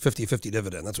wanted a 50-50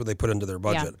 dividend. That's what they put into their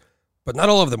budget. Yeah. But not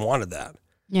all of them wanted that.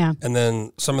 Yeah. And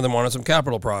then some of them wanted some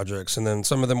capital projects, and then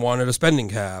some of them wanted a spending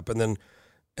cap, and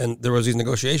there was these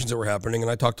negotiations that were happening,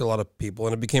 and I talked to a lot of people,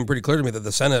 and it became pretty clear to me that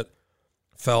the Senate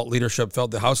felt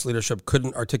the House leadership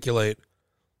couldn't articulate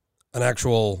an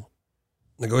actual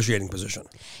negotiating position.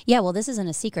 Yeah, well, this isn't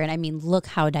a secret. I mean, look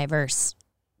how diverse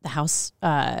the House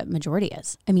majority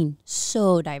is. I mean,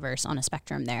 so diverse on a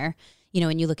spectrum there.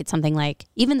 And you look at something like,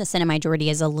 even the Senate majority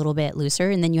is a little bit looser,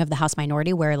 and then you have the House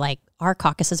minority where, like, our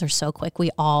caucuses are so quick.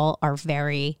 We all are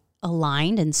very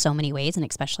aligned in so many ways, and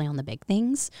especially on the big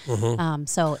things.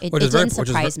 So it didn't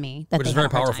surprise me that which they is very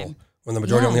had a hard powerful. time. When the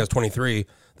majority only has 23,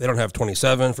 they don't have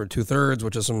 27 for 2/3,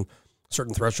 which is some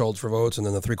certain thresholds for votes, and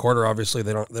then the 3/4, obviously,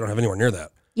 they don't have anywhere near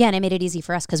that. Yeah, and it made it easy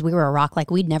for us because we were a rock.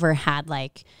 Like, we'd never had,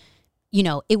 like,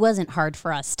 it wasn't hard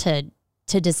for us to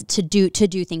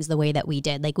do things the way that we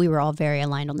did. Like, we were all very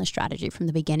aligned on the strategy from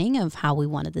the beginning of how we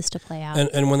wanted this to play out.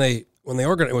 And when they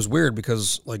organized, it was weird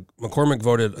because, like, McCormick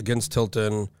voted against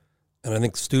Tilton, and I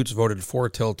think Stutes voted for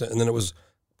Tilton, and then it was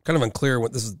kind of unclear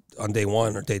what this is on day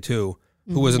one or day two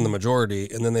who was in the majority,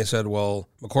 and then they said, well,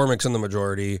 McCormick's in the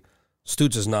majority,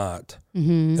 Stutes is not.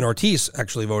 And Ortiz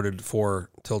actually voted for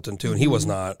Tilton too, and he was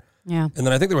not. Yeah. And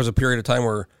then I think there was a period of time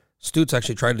where Stutes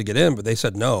actually tried to get in, but they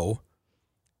said no.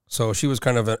 So she was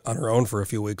kind of on her own for a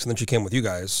few weeks, and then she came with you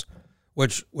guys,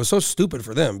 which was so stupid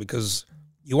for them because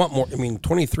you want more. I mean,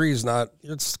 23 is not,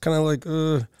 it's kind of like,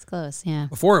 It's close, yeah.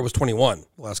 Before it was 21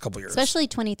 the last couple of years. Especially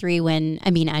 23 when, I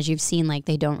mean, as you've seen, like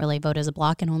they don't really vote as a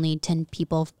block and only 10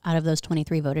 people out of those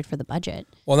 23 voted for the budget.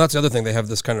 Well, and that's the other thing. They have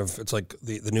this kind of, it's like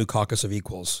the new caucus of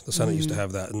equals. The Senate used to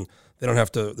have that, and they don't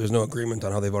have to, there's no agreement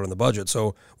on how they vote on the budget.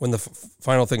 So when the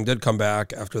final thing did come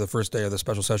back after the first day of the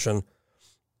special session,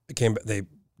 they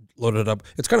loaded it up.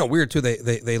 It's kind of weird too.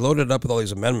 They loaded it up with all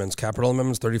these amendments, capital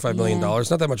amendments, $35 million. Not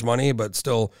that much money, but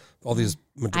still all these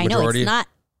majority. I know it's not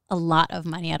a lot of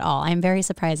money at all. I'm very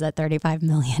surprised that $35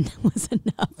 million was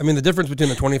enough. I mean, the difference between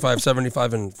the 25,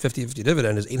 75, and 50-50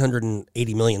 dividend is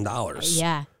 $880 million.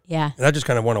 Yeah. And that just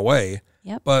kind of went away.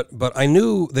 Yep. But I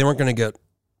knew they weren't going to get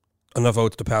enough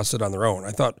votes to pass it on their own.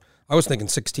 I was thinking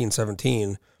 16,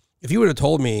 17. If you would have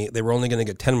told me they were only going to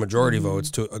get 10 majority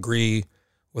votes to agree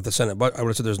with the Senate, but I would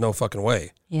have said there's no fucking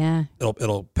way. Yeah.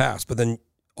 It'll pass. But then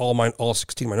all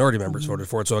 16 minority members voted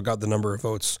for it, so it got the number of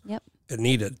votes it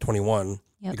needed, 21,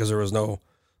 because there was no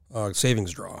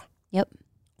savings draw. Yep.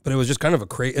 But it was just kind of a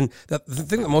crazy. And the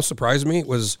thing that most surprised me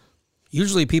was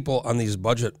usually people on these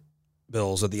budget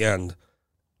bills at the end,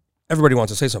 everybody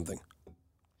wants to say something.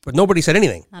 But nobody said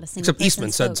anything. Not a single except person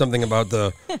Eastman spoke. said something about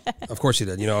the, of course he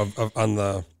did, on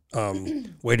the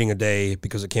waiting a day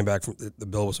because it came back from the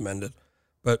bill was amended.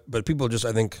 But people just,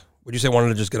 I think, would you say wanted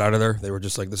to just get out of there? They were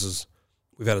just like,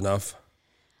 we've had enough.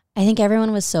 I think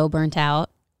everyone was so burnt out.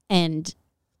 And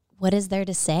what is there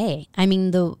to say? I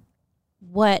mean,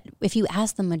 if you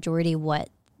ask the majority what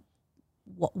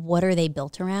are they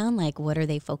built around? Like, what are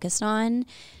they focused on?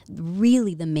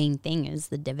 Really, the main thing is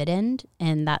the dividend,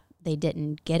 and that they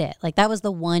didn't get it. Like, that was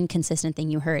the one consistent thing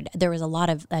you heard. There was a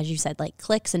lot of, as you said, like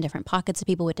cliques and different pockets of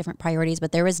people with different priorities,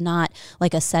 but there was not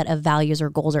like a set of values or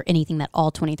goals or anything that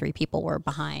all 23 people were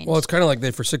behind. Well, it's kind of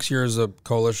like for 6 years, the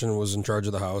coalition was in charge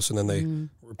of the House, and then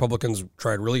Republicans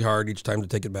tried really hard each time to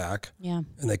take it back. Yeah.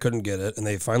 And they couldn't get it, and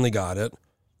they finally got it.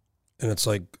 And it's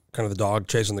like kind of the dog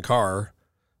chasing the car.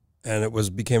 And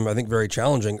it became, I think, very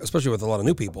challenging, especially with a lot of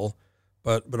new people,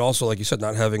 but also, like you said,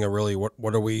 not having a really, what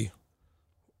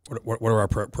are our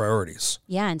priorities?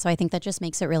 Yeah, and so I think that just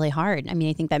makes it really hard. I mean,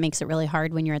 I think that makes it really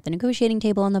hard when you're at the negotiating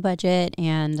table on the budget,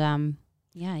 and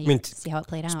see how it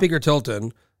played out. Speaker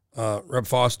Tilton, Rep.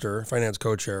 Foster, Finance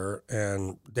Co-Chair,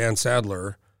 and Dan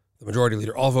Sadler, the Majority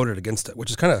Leader, all voted against it, which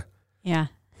is kind of... Yeah.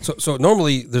 So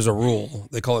normally there's a rule,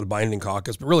 they call it a binding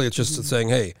caucus, but really it's just saying,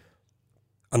 hey,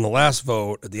 on the last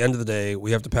vote, at the end of the day,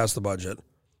 we have to pass the budget.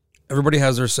 Everybody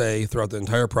has their say throughout the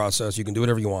entire process. You can do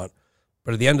whatever you want.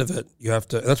 But at the end of it, you have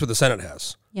to, and that's what the Senate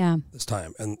has this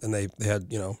time. And they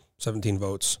had, 17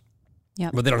 votes. Yeah.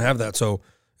 But they don't have that, so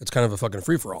it's kind of a fucking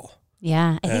free-for-all.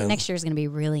 Yeah, I think next year is going to be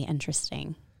really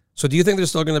interesting. So do you think there's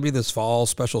still going to be this fall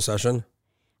special session?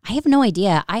 I have no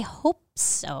idea. I hope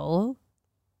so.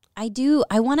 I do.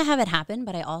 I want to have it happen,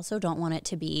 but I also don't want it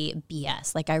to be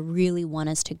BS. Like, I really want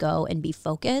us to go and be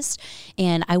focused,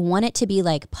 and I want it to be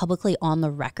like publicly on the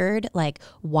record, like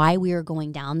why we are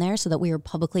going down there, so that we are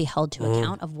publicly held to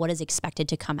account of what is expected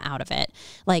to come out of it.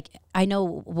 Like, I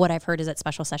know what I've heard is at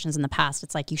special sessions in the past,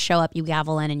 it's like you show up, you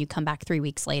gavel in, and you come back 3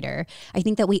 weeks later. I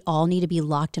think that we all need to be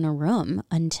locked in a room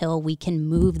until we can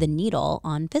move the needle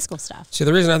on fiscal stuff. See,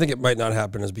 the reason I think it might not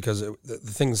happen is because the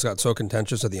things got so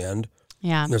contentious at the end.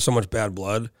 Yeah. And there's so much bad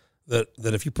blood that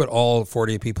if you put all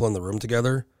 40 people in the room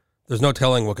together, there's no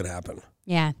telling what could happen.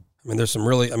 Yeah. I mean, there's some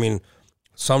really,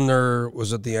 Sumner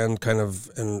was at the end kind of,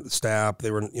 and Stapp,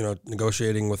 they were,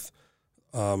 negotiating with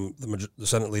the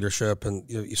Senate leadership, and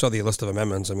you saw the list of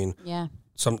amendments. I mean,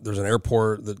 there's an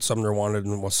airport that Sumner wanted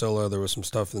in Wasilla. There was some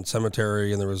stuff in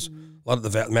cemetery, and there was a lot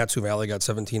of the Matsu Valley got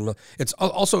 17 million. It's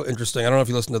also interesting. I don't know if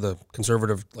you listen to the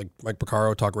conservative, like Mike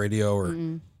Picaro, Talk Radio, or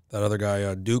that other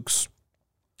guy, Dukes.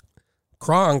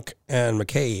 Kronk and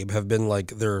McCabe have been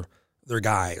like their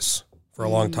guys for a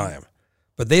long time,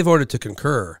 but they voted to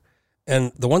concur.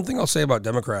 And the one thing I'll say about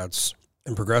Democrats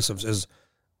and progressives is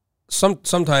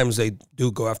sometimes they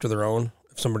do go after their own.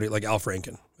 If somebody like Al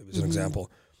Franken, maybe as an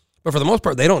example, but for the most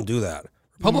part, they don't do that.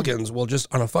 Republicans will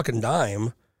just on a fucking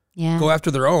dime go after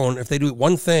their own if they do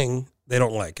one thing they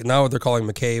don't like. And now they're calling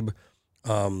McCabe,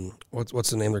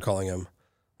 what's the name they're calling him?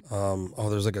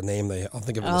 There's like a name I'll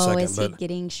think of it in a second. Is he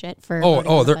getting shit for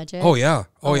the budget? Wow.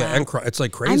 And it's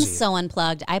like crazy. I'm so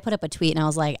unplugged. I put up a tweet and I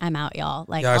was like, I'm out, y'all.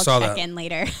 Like, I'll check in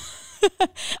later.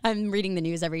 I'm reading the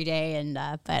news every day, and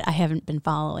but I haven't been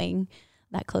following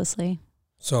that closely.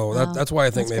 So Wow, that's why I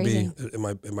think that's maybe crazy.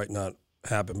 it might not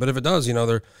happen. But if it does,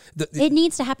 It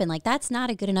needs to happen. Like, that's not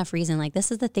a good enough reason. Like,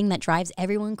 this is the thing that drives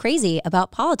everyone crazy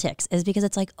about politics, is because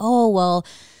it's like, oh, well,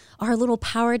 our little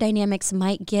power dynamics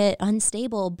might get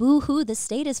unstable. Boo hoo, the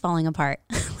state is falling apart.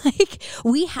 Like,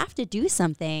 we have to do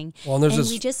something. Well, and there's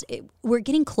and this- we're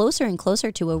getting closer and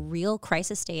closer to a real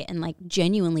crisis state and like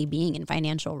genuinely being in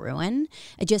financial ruin.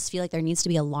 I just feel like there needs to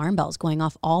be alarm bells going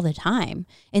off all the time.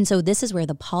 And so this is where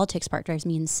the politics part drives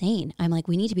me insane. I'm like,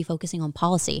 we need to be focusing on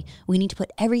policy. We need to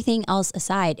put everything else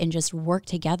aside and just work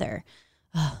together.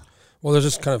 well, there's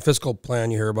this kind of fiscal plan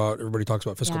you hear about. Everybody talks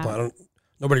about fiscal Yeah. plan.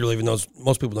 Nobody really even knows.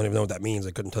 Most people don't even know what that means.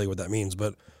 They couldn't tell you what that means.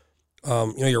 But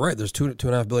you're right. There's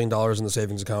 $2.5 billion in the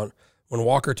savings account. When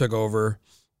Walker took over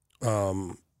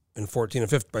in 14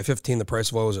 and by 15, the price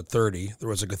of oil was at 30. There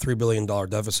was like a $3 billion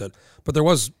deficit, but there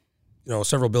was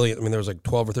several billion. I mean, there was like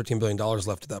 12 or 13 billion dollars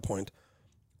left at that point.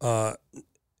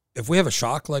 If we have a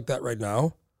shock like that right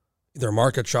now, either a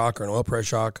market shock or an oil price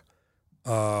shock,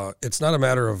 it's not a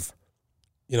matter of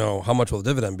how much will the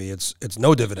dividend be. It's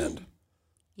no dividend.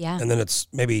 Yeah. And then it's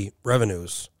maybe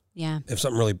revenues. Yeah. If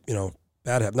something really,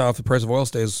 bad happens. Now, if the price of oil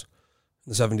stays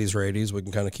in the 70s or 80s, we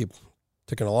can kind of keep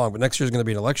ticking along. But next year is going to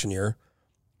be an election year,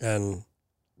 and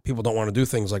people don't want to do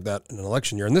things like that in an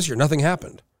election year. And this year, nothing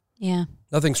happened. Yeah.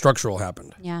 Nothing structural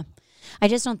happened. Yeah. I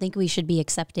just don't think we should be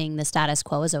accepting the status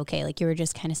quo as okay. Like, you were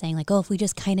just kind of saying, like, oh, if we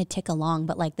just kind of tick along,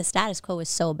 but like the status quo is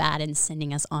so bad and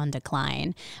sending us on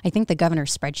decline. I think the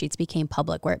governor's spreadsheets became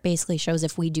public, where it basically shows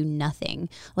if we do nothing,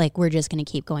 like, we're just going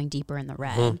to keep going deeper in the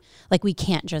red. Mm-hmm. Like, we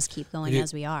can't just keep going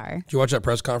as we are. Did you watch that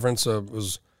press conference? It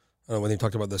was when he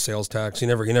talked about the sales tax. He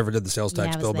never did the sales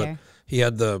tax I was bill, there. but he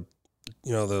had the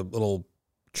the little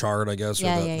chart, I guess,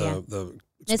 Yeah, or yeah. the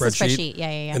It's a spreadsheet. Yeah,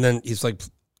 yeah, yeah. And then he's like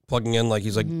plugging in, like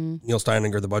he's like Neil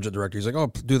Steininger, the budget director. He's like, oh,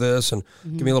 do this and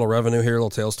give me a little revenue here, a little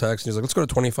sales tax. And he's like, let's go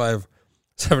to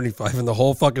 25.75, and the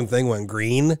whole fucking thing went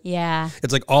green. Yeah.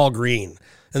 It's like all green.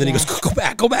 And then he goes, go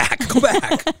back.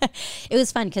 It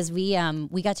was fun because we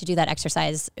got to do that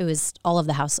exercise. It was all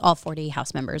 40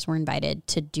 House members were invited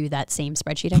to do that same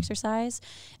spreadsheet exercise.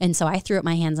 And so I threw up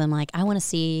my hands. I'm like, I want to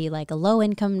see like a low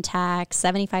income tax,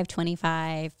 75-25,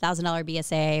 $1,000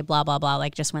 BSA, blah, blah, blah.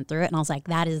 Like, just went through it. And I was like,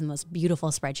 that is the most beautiful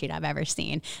spreadsheet I've ever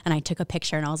seen. And I took a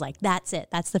picture and I was like, that's it.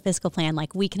 That's the fiscal plan.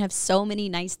 Like, we can have so many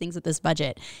nice things with this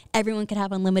budget. Everyone could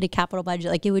have unlimited capital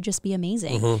budget. Like, it would just be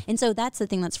amazing. And so that's the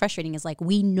thing that's frustrating, is like,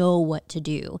 we know what to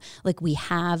do. Like, we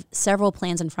have several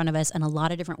plans in front of us and a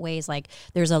lot of different ways. Like,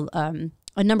 there's a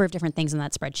number of different things in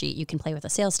that spreadsheet. You can play with a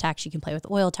sales tax, you can play with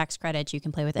oil tax credits, you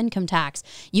can play with income tax.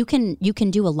 You can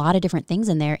do a lot of different things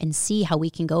in there and see how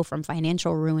we can go from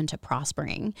financial ruin to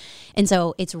prospering. And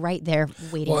so it's right there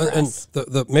waiting for us.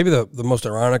 And maybe the most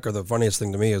ironic or the funniest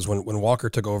thing to me is when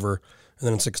Walker took over, and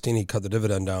then in 2016 he cut the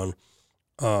dividend down,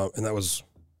 and that was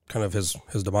kind of his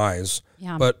demise.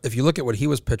 Yeah. But if you look at what he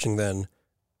was pitching then,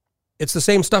 it's the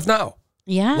same stuff now.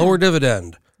 Yeah. Lower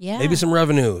dividend. Yeah. Maybe some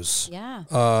revenues. Yeah.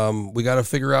 We got to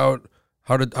figure out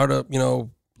how to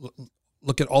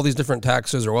look at all these different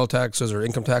taxes, or oil taxes, or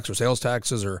income tax, or sales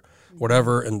taxes, or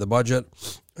whatever in the budget.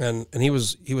 And he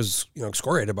was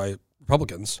excoriated by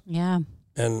Republicans. Yeah.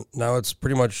 And now it's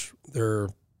pretty much they're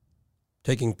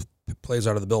taking plays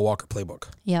out of the Bill Walker playbook.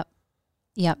 Yep.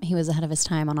 He was ahead of his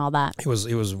time on all that. He was a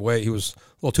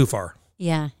little too far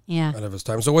Yeah. Yeah. ahead of his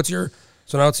time.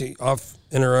 So now it's off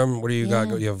interim. What do you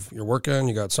got? You're working.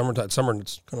 You got summertime. Summer.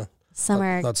 It's kind of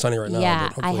Summer. not sunny right now. Yeah,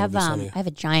 But I hopefully have it'll be sunny. I have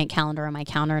a giant calendar on my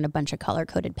counter and a bunch of color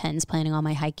coded pens, planning all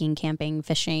my hiking, camping,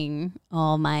 fishing,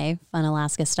 all my fun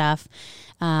Alaska stuff.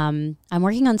 I'm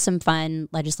working on some fun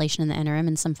legislation in the interim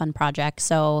and some fun projects.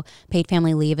 So paid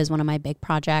family leave is one of my big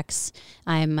projects.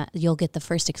 You'll get the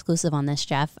first exclusive on this,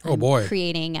 Jeff. Oh, boy.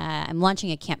 I'm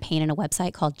launching a campaign and a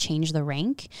website called Change the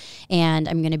Rank. And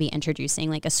I'm going to be introducing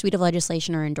like a suite of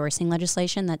legislation or endorsing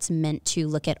legislation that's meant to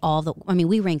look at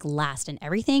we rank last in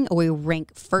everything, or we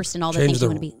rank first in all the Change things the you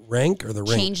want to be. rank or the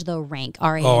rink? Change the rank.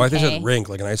 R-A-N-K. Oh, I think it said rink,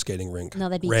 like an ice skating rink. No,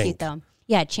 that'd be Rank. cute though.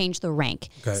 Yeah, change the rank.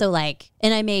 Okay. So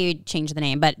and I may change the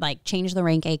name, but change the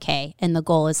rank AK. And the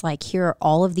goal is here are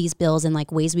all of these bills and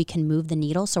ways we can move the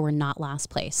needle so we're not last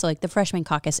place. So the freshman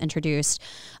caucus introduced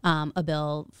a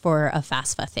bill for a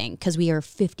FAFSA thing because we are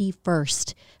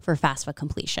 51st for FAFSA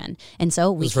completion. And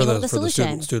so we came up with a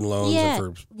solution. The student loans. Yeah,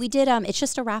 we did. It's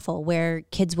just a raffle where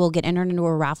kids will get entered into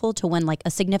a raffle to win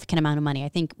a significant amount of money. I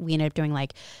think we ended up doing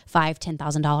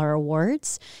 $5,000-$10,000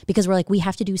 awards because we're we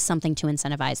have to do something to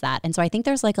incentivize that. And so I think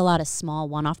there's a lot of small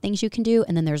one-off things you can do,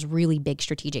 and then there's really big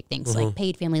strategic things.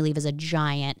 Paid family leave is a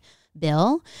giant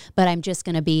bill, but I'm just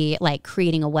going to be like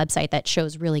creating a website that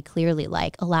shows really clearly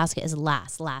like Alaska is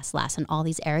last in all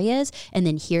these areas. And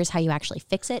then here's how you actually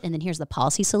fix it. And then here's the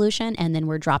policy solution. And then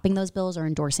we're dropping those bills or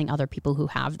endorsing other people who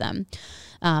have them.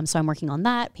 So I'm working on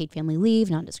that, paid family leave,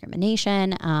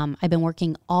 non-discrimination. I've been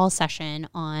working all session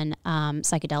on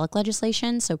psychedelic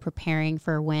legislation. So preparing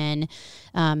for when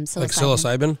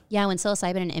psilocybin? Yeah, when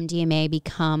psilocybin and MDMA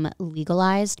become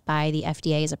legalized by the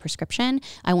FDA as a prescription,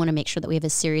 I want to make sure that we have a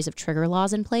series of trigger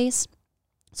laws in place.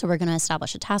 So we're going to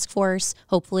establish a task force,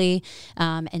 hopefully,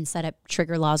 and set up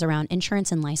trigger laws around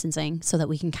insurance and licensing so that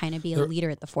we can kind of be a leader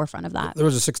at the forefront of that. There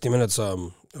was a 60 Minutes,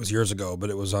 it was years ago,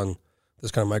 but it was on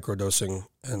this kind of microdosing,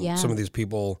 and some of these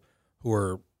people who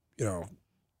were,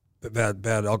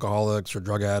 bad alcoholics or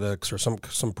drug addicts or some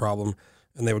problem,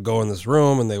 and they would go in this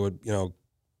room and they would,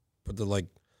 put the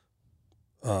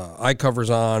eye covers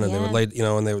on, and they would lay,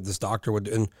 and this doctor would,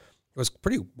 and it was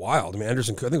pretty wild. I mean, I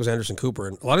think it was Anderson Cooper,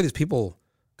 and a lot of these people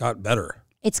got better.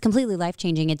 It's completely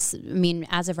life-changing.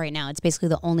 As of right now, it's basically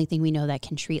the only thing we know that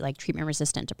can treat like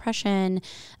treatment-resistant depression,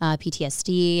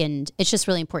 PTSD, and it's just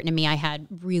really important to me. I had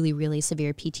really, really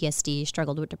severe PTSD,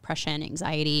 struggled with depression,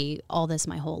 anxiety, all this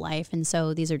my whole life, and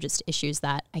so these are just issues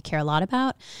that I care a lot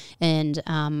about. And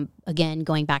again,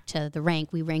 going back to the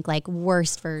rank, we rank like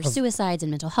worst for suicides and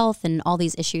mental health and all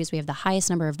these issues. We have the highest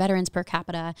number of veterans per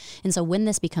capita, and so when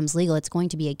this becomes legal, it's going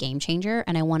to be a game changer,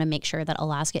 and I want to make sure that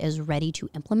Alaska is ready to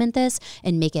implement this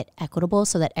and make it equitable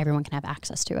so that everyone can have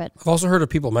access to it. I've also heard of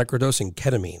people microdosing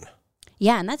ketamine.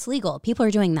 Yeah, and that's legal. People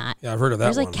are doing that. Yeah, I've heard of that.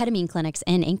 There's like ketamine clinics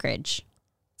in Anchorage.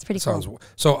 It's pretty cool.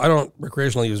 So I don't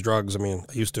recreationally use drugs. I mean,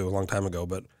 I used to a long time ago,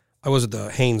 but I was at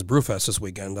the Haynes Brewfest this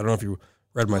weekend. I don't know if you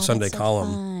read my Sunday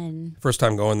column. Fun. First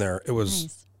time going there, it was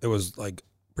Nice. it was like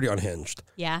pretty unhinged.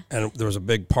 Yeah. And there was a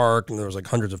big park, and there was like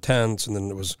hundreds of tents, and then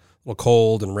it was a little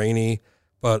cold and rainy.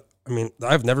 But I mean,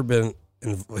 I've never been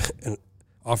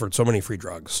offered so many free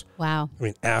drugs. Wow. I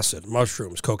mean, acid,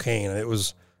 mushrooms, cocaine. It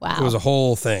was Wow. It was a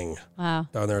whole thing. Wow.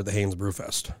 Down there at the Haynes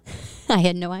Brewfest. I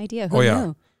had no idea. Who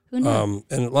knew? Who knew?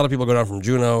 And a lot of people go down from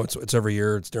Juneau. It's every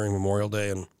year. It's during Memorial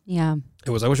Day, and Yeah. I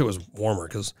wish it was warmer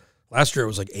because last year it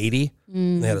was like 80.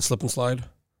 And they had a slip and slide.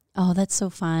 Oh, that's so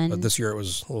fun. But this year it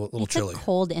was a little it's chilly. a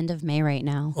cold end of May right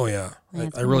now. Oh yeah. Yeah,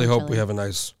 it's I really really hope we chilly. have a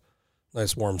nice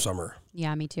warm summer.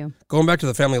 Yeah, me too. Going back to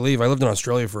the family leave, I lived in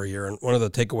Australia for a year, and one of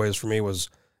the takeaways for me was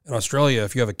in Australia,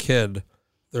 if you have a kid,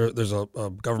 there's a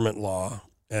government law,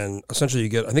 and essentially you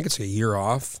get, I think it's a year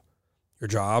off your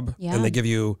job, Yeah. and they give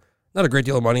you not a great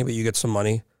deal of money, but you get some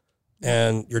money,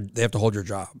 and they have to hold your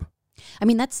job. I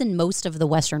mean, that's in most of the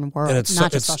Western world, And it's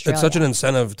not just Australia. it's such an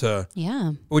incentive to.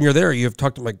 Yeah. When you're there, you've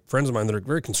talked to my friends of mine that are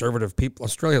very conservative people.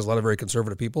 Australia has a lot of very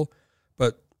conservative people,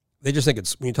 but they just think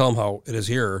it's, when you tell them how it is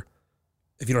here,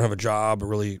 if you don't have a job or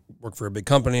really work for a big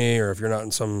company, or if you're not in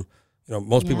some,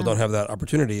 most people Yeah. don't have that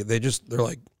opportunity. They're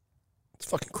like, it's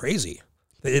fucking crazy.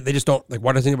 They just don't, like,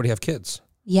 why does anybody have kids?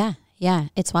 Yeah. Yeah.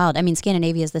 It's wild. I mean,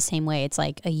 Scandinavia is the same way. It's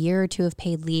like a year or two of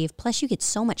paid leave. Plus you get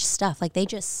so much stuff. Like they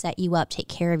just set you up, take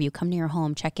care of you, come to your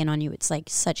home, check in on you. It's like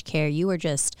such care. You are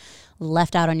just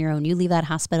left out on your own. You leave that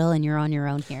hospital and you're on your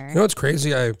own here. You know what's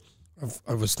crazy? I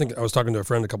was talking to a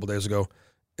friend a couple days ago.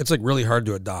 It's like really hard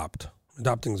to adopt.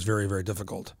 Adopting is very, very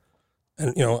difficult.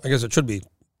 And, I guess it should be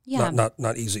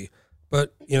not easy.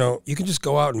 But, you can just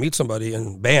go out and meet somebody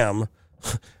and bam,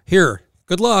 here,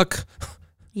 good luck.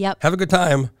 Yep. Have a good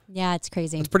time. Yeah, it's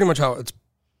crazy. It's pretty much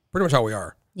how we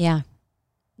are. Yeah.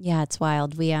 Yeah, it's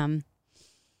wild. We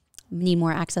need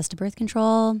more access to birth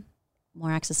control,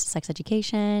 more access to sex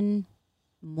education,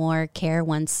 more care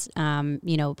once,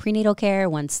 prenatal care,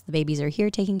 once the babies are here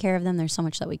taking care of them. There's so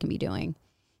much that we can be doing.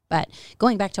 But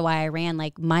going back to why I ran,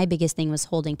 like my biggest thing was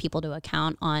holding people to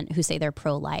account on who say they're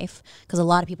pro-life, because a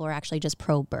lot of people are actually just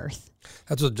pro-birth.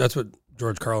 That's what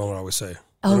George Carlin would always say.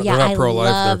 Oh, They're yeah, not I pro-life,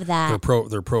 love that.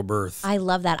 They're pro-birth. I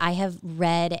love that. I have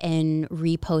read and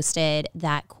reposted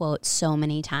that quote so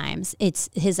many times. It's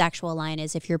his actual line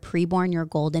is, if you're preborn, you're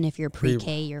golden. If you're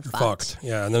pre-K, you're fucked.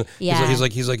 Yeah, and then Yeah. he's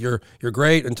like you're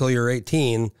great until you're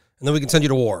 18, and then we can send you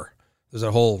to war. There's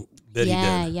a whole bit he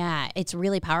did. Yeah. It's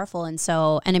really powerful. And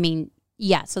so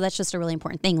that's just a really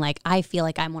important thing. Like, I feel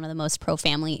like I'm one of the most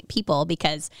pro-family people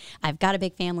because I've got a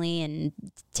big family and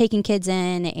taking kids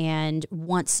in and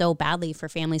want so badly for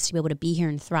families to be able to be here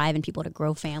and thrive and people to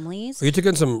grow families. Well, you took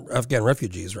in some Afghan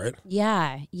refugees, right?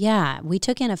 Yeah. We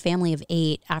took in a family of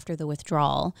 8 after the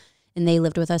withdrawal, and they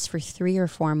lived with us for 3 or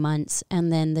 4 months. And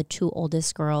then the 2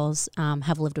 oldest girls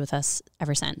have lived with us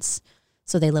ever since.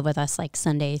 So they live with us like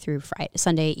Sunday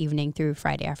evening through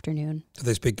Friday afternoon. Do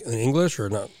they speak in English or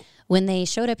not? When they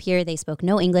showed up here, they spoke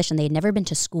no English and they had never been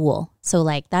to school. So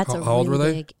like that's How old were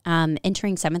they? big,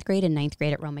 entering 7th grade and 9th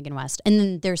grade at Romigan West. And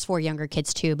then there's 4 younger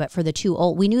kids too. But for the 2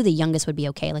 old, we knew the youngest would be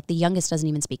okay. Like the youngest doesn't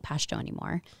even speak Pashto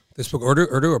anymore. They spoke Urdu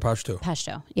or Pashto?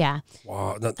 Pashto, yeah.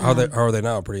 Wow. How are they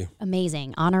now? Pretty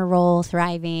Amazing. Honor roll,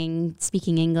 thriving,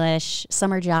 speaking English,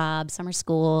 summer job, summer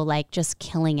school, like just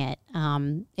killing it.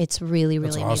 It's really,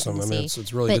 really That's awesome. amazing to see.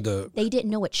 It's really But good to... They didn't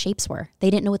know what shapes were. They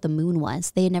didn't know what the moon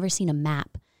was. They had never seen a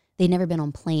map. They'd never been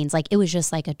on planes. Like it was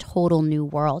just like a total new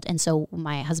world. And so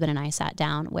my husband and I sat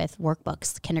down with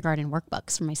workbooks, kindergarten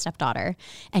workbooks for my stepdaughter,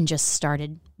 and just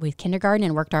started with kindergarten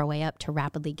and worked our way up to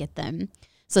rapidly get them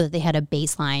so that they had a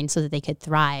baseline so that they could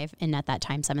thrive in at that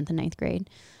time 7th and 9th grade.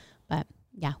 But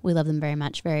yeah, we love them very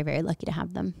much. Very, very lucky to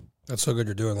have them. That's so good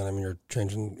you're doing that. I mean, you're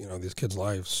changing, these kids'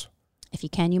 lives. If you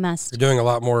can, you must. You're doing a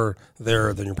lot more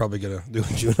there than you're probably gonna do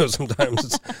in Juneau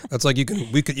sometimes. That's like you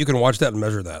can watch that and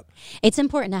measure that. It's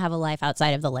important to have a life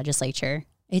outside of the legislature.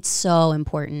 It's so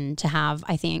important to have,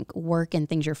 I think, work and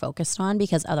things you're focused on,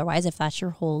 because otherwise, if that's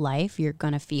your whole life, it's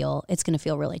gonna feel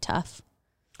really tough.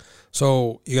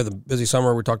 So you got the busy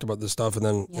summer. We talked about this stuff, and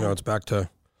then it's back to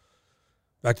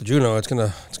Juneau. It's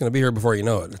gonna be here before you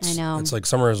know it. I know. It's like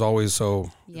summer is always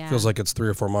so. Yeah. It feels like it's 3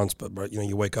 or 4 months, but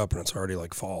you wake up and it's already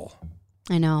like fall.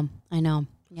 I know.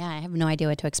 Yeah, I have no idea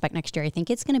what to expect next year. I think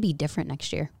it's going to be different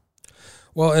next year.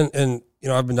 Well, and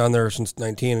I've been down there since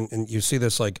 19, and you see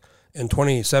this like in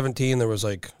 2017 there was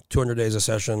like 200 days of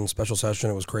session, special session.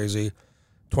 It was crazy.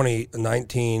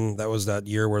 2019, that was that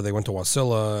year where they went to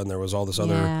Wasilla, and there was all this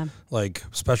other like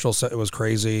special. It was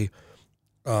crazy.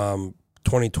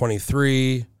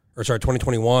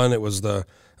 2021, it was the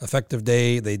effective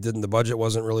day. The budget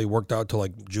wasn't really worked out till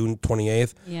like June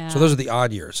 28th. Yeah. So those are the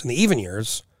odd years. And the even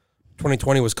years,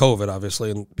 2020 was COVID,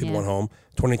 obviously, and people went home.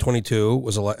 2022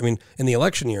 was, in the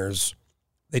election years,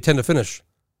 they tend to finish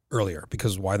earlier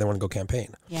because why they want to go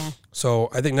campaign. Yeah. So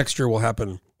I think next year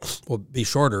will be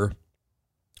shorter,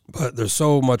 but there's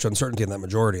so much uncertainty in that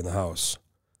majority in the House.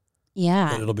 Yeah.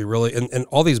 That it'll be really, and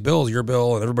all these bills, your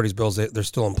bill and everybody's bills, they're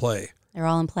still in play. They're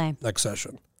all in play. Next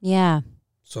session. Yeah.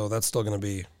 So that's still going to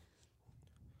be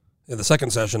the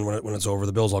second session when it's over.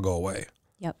 The bills all go away.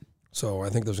 Yep. So I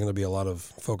think there's going to be a lot of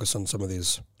focus on some of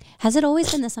these. Has it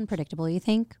always been this unpredictable, you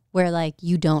think, where like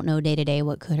you don't know day to day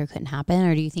what could or couldn't happen,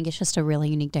 or do you think it's just a really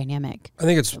unique dynamic? I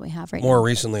think it's that we have right more now?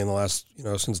 recently in the last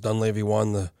since Dunleavy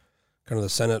won, the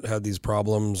Senate had these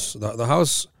problems. The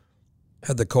House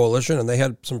had the coalition and they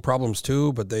had some problems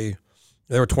too, but they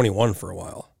were 21 for a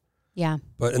while. Yeah.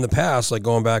 But in the past, like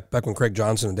going back when Craig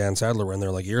Johnson and Dan Sadler were in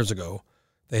there like years ago,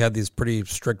 they had these pretty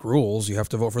strict rules. You have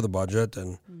to vote for the budget,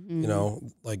 and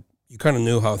like you kind of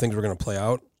knew how things were going to play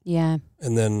out. Yeah.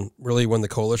 And then really when the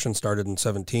coalition started in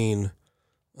 17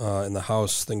 in the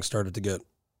House, things started to get a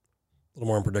little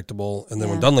more unpredictable. And then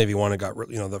when Dunleavy won, it got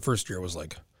the first year was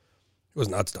like, it was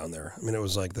nuts down there. I mean, it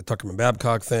was like the Tuckerman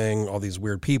Babcock thing, all these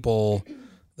weird people.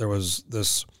 There was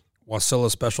this Wasilla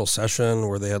special session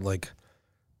where they had like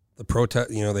the protest,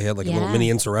 they had like a little mini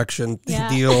insurrection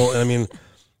deal. And I mean,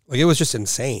 like it was just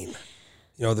insane.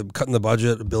 The cutting the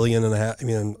budget $1.5 billion. I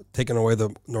mean, taking away the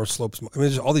North Slopes. I mean,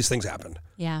 just all these things happened.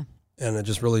 Yeah. And it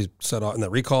just really set off. And that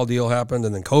recall deal happened,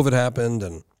 and then COVID happened.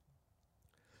 And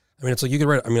I mean, it's like you could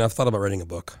write. I mean, I've thought about writing a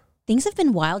book. Things have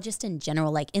been wild just in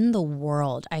general, like in the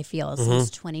world, I feel,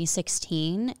 since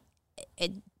 2016.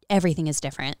 Everything is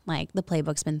different. Like the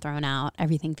playbook's been thrown out.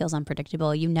 Everything feels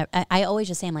unpredictable. I always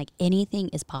just say, I'm like, anything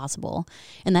is possible.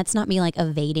 And that's not me like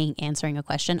evading answering a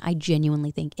question. I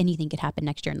genuinely think anything could happen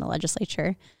next year in the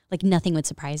legislature. Like nothing would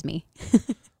surprise me.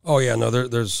 Oh yeah, no,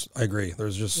 I agree.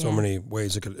 There's just so many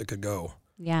ways it could go.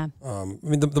 Yeah. I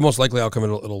mean, the most likely outcome,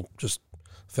 it'll just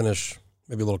finish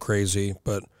maybe a little crazy.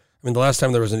 But I mean, the last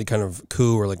time there was any kind of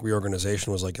coup or like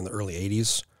reorganization was like in the early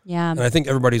 80s. Yeah. And I think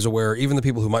everybody's aware, even the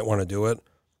people who might want to do it,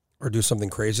 or do something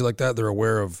crazy like that, they're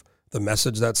aware of the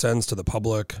message that sends to the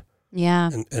public. Yeah.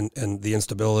 And the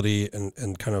instability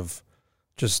and kind of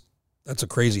just, that's a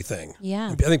crazy thing.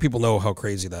 Yeah. And I think people know how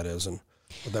crazy that is and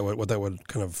what that would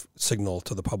kind of signal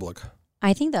to the public.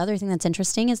 I think the other thing that's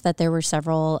interesting is that there were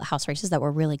several House races that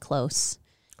were really close.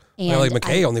 And like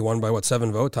McKay only won by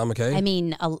 7 votes, Tom McKay? I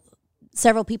mean,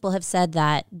 several people have said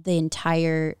that the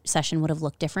entire session would have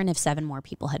looked different if 7 more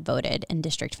people had voted in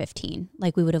District 15.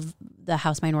 Like the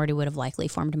House minority would have likely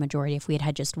formed a majority if we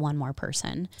had just one more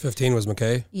person. 15 was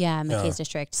McKay? Yeah, McKay's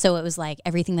district. So it was like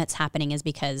everything that's happening is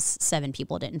because 7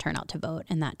 people didn't turn out to vote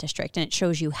in that district. And it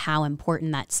shows you how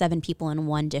important that 7 people in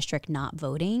one district not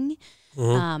voting,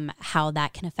 how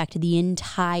that can affect the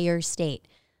entire state.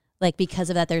 Like because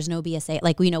of that, there's no BSA.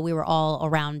 Like, we were all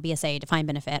around BSA, defined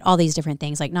benefit, all these different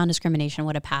things, like non-discrimination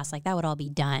would have passed, like that would all be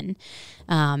done.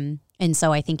 And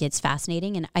so I think it's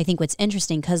fascinating. And I think what's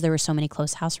interesting, because there were so many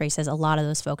close House races, a lot of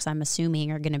those folks I'm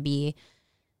assuming are going to be,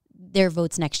 their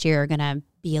votes next year are going to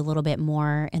be a little bit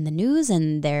more in the news,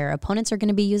 and their opponents are going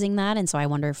to be using that. And so I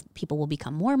wonder if people will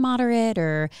become more moderate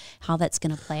or how that's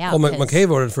going to play out. Well, McKay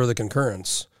voted for the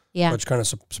concurrence, which kind of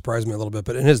surprised me a little bit.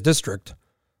 But in his district,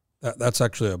 that's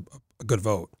actually a good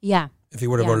vote. Yeah. If he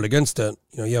would have voted against it,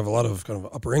 you have a lot of kind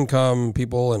of upper income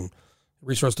people and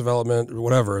resource development or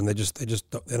whatever, and they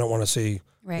don't want to see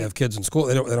they have kids in school.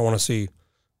 They don't want to see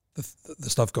the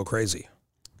stuff go crazy.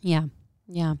 Yeah.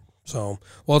 Yeah. So,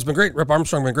 well, it's been great. Rep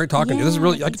Armstrong, been great talking to you. This is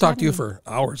really, I could talk to you for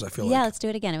hours, I feel like. Yeah, let's do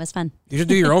it again. It was fun. You should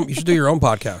do your own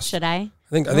podcast. Should I? I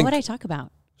think what would I talk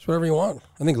about? It's whatever you want.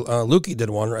 I think Lukey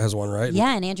has one, right?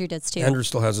 Yeah, and Andrew does too. Andrew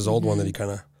still has his old one that he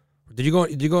kind of. Did you go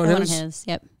on his? On his?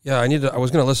 Yep. Yeah, I was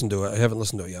going to listen to it. I haven't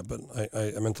listened to it yet, but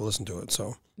I meant to listen to it.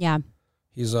 So yeah,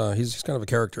 he's kind of a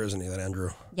character, isn't he? That Andrew.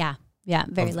 Yeah. Yeah,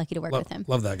 very lucky to work with him.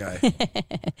 Love that guy.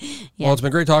 Well, it's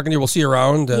been great talking to you. We'll see you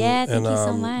around. And, thank you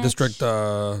so much. District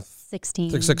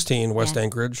 16, West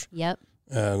Anchorage. Yep.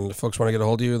 And if folks want to get a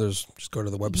hold of you, just go to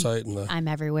the website and I'm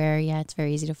everywhere. Yeah, it's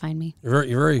very easy to find me. You're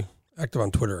very active on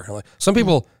Twitter. Some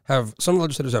people some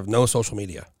legislators have no social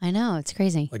media. I know, it's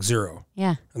crazy. Like zero.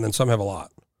 Yeah. And then some have a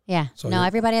lot. Yeah. So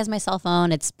everybody has my cell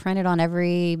phone. It's printed on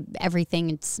everything.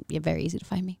 It's very easy to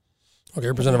find me. Okay,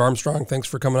 Representative Armstrong, thanks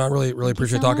for coming on. Really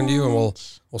appreciate talking to you, and we'll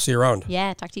see you around.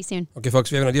 Yeah, talk to you soon. Okay, folks,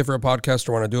 if you have an idea for a podcast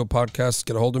or want to do a podcast,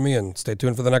 get a hold of me and stay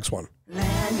tuned for the next one.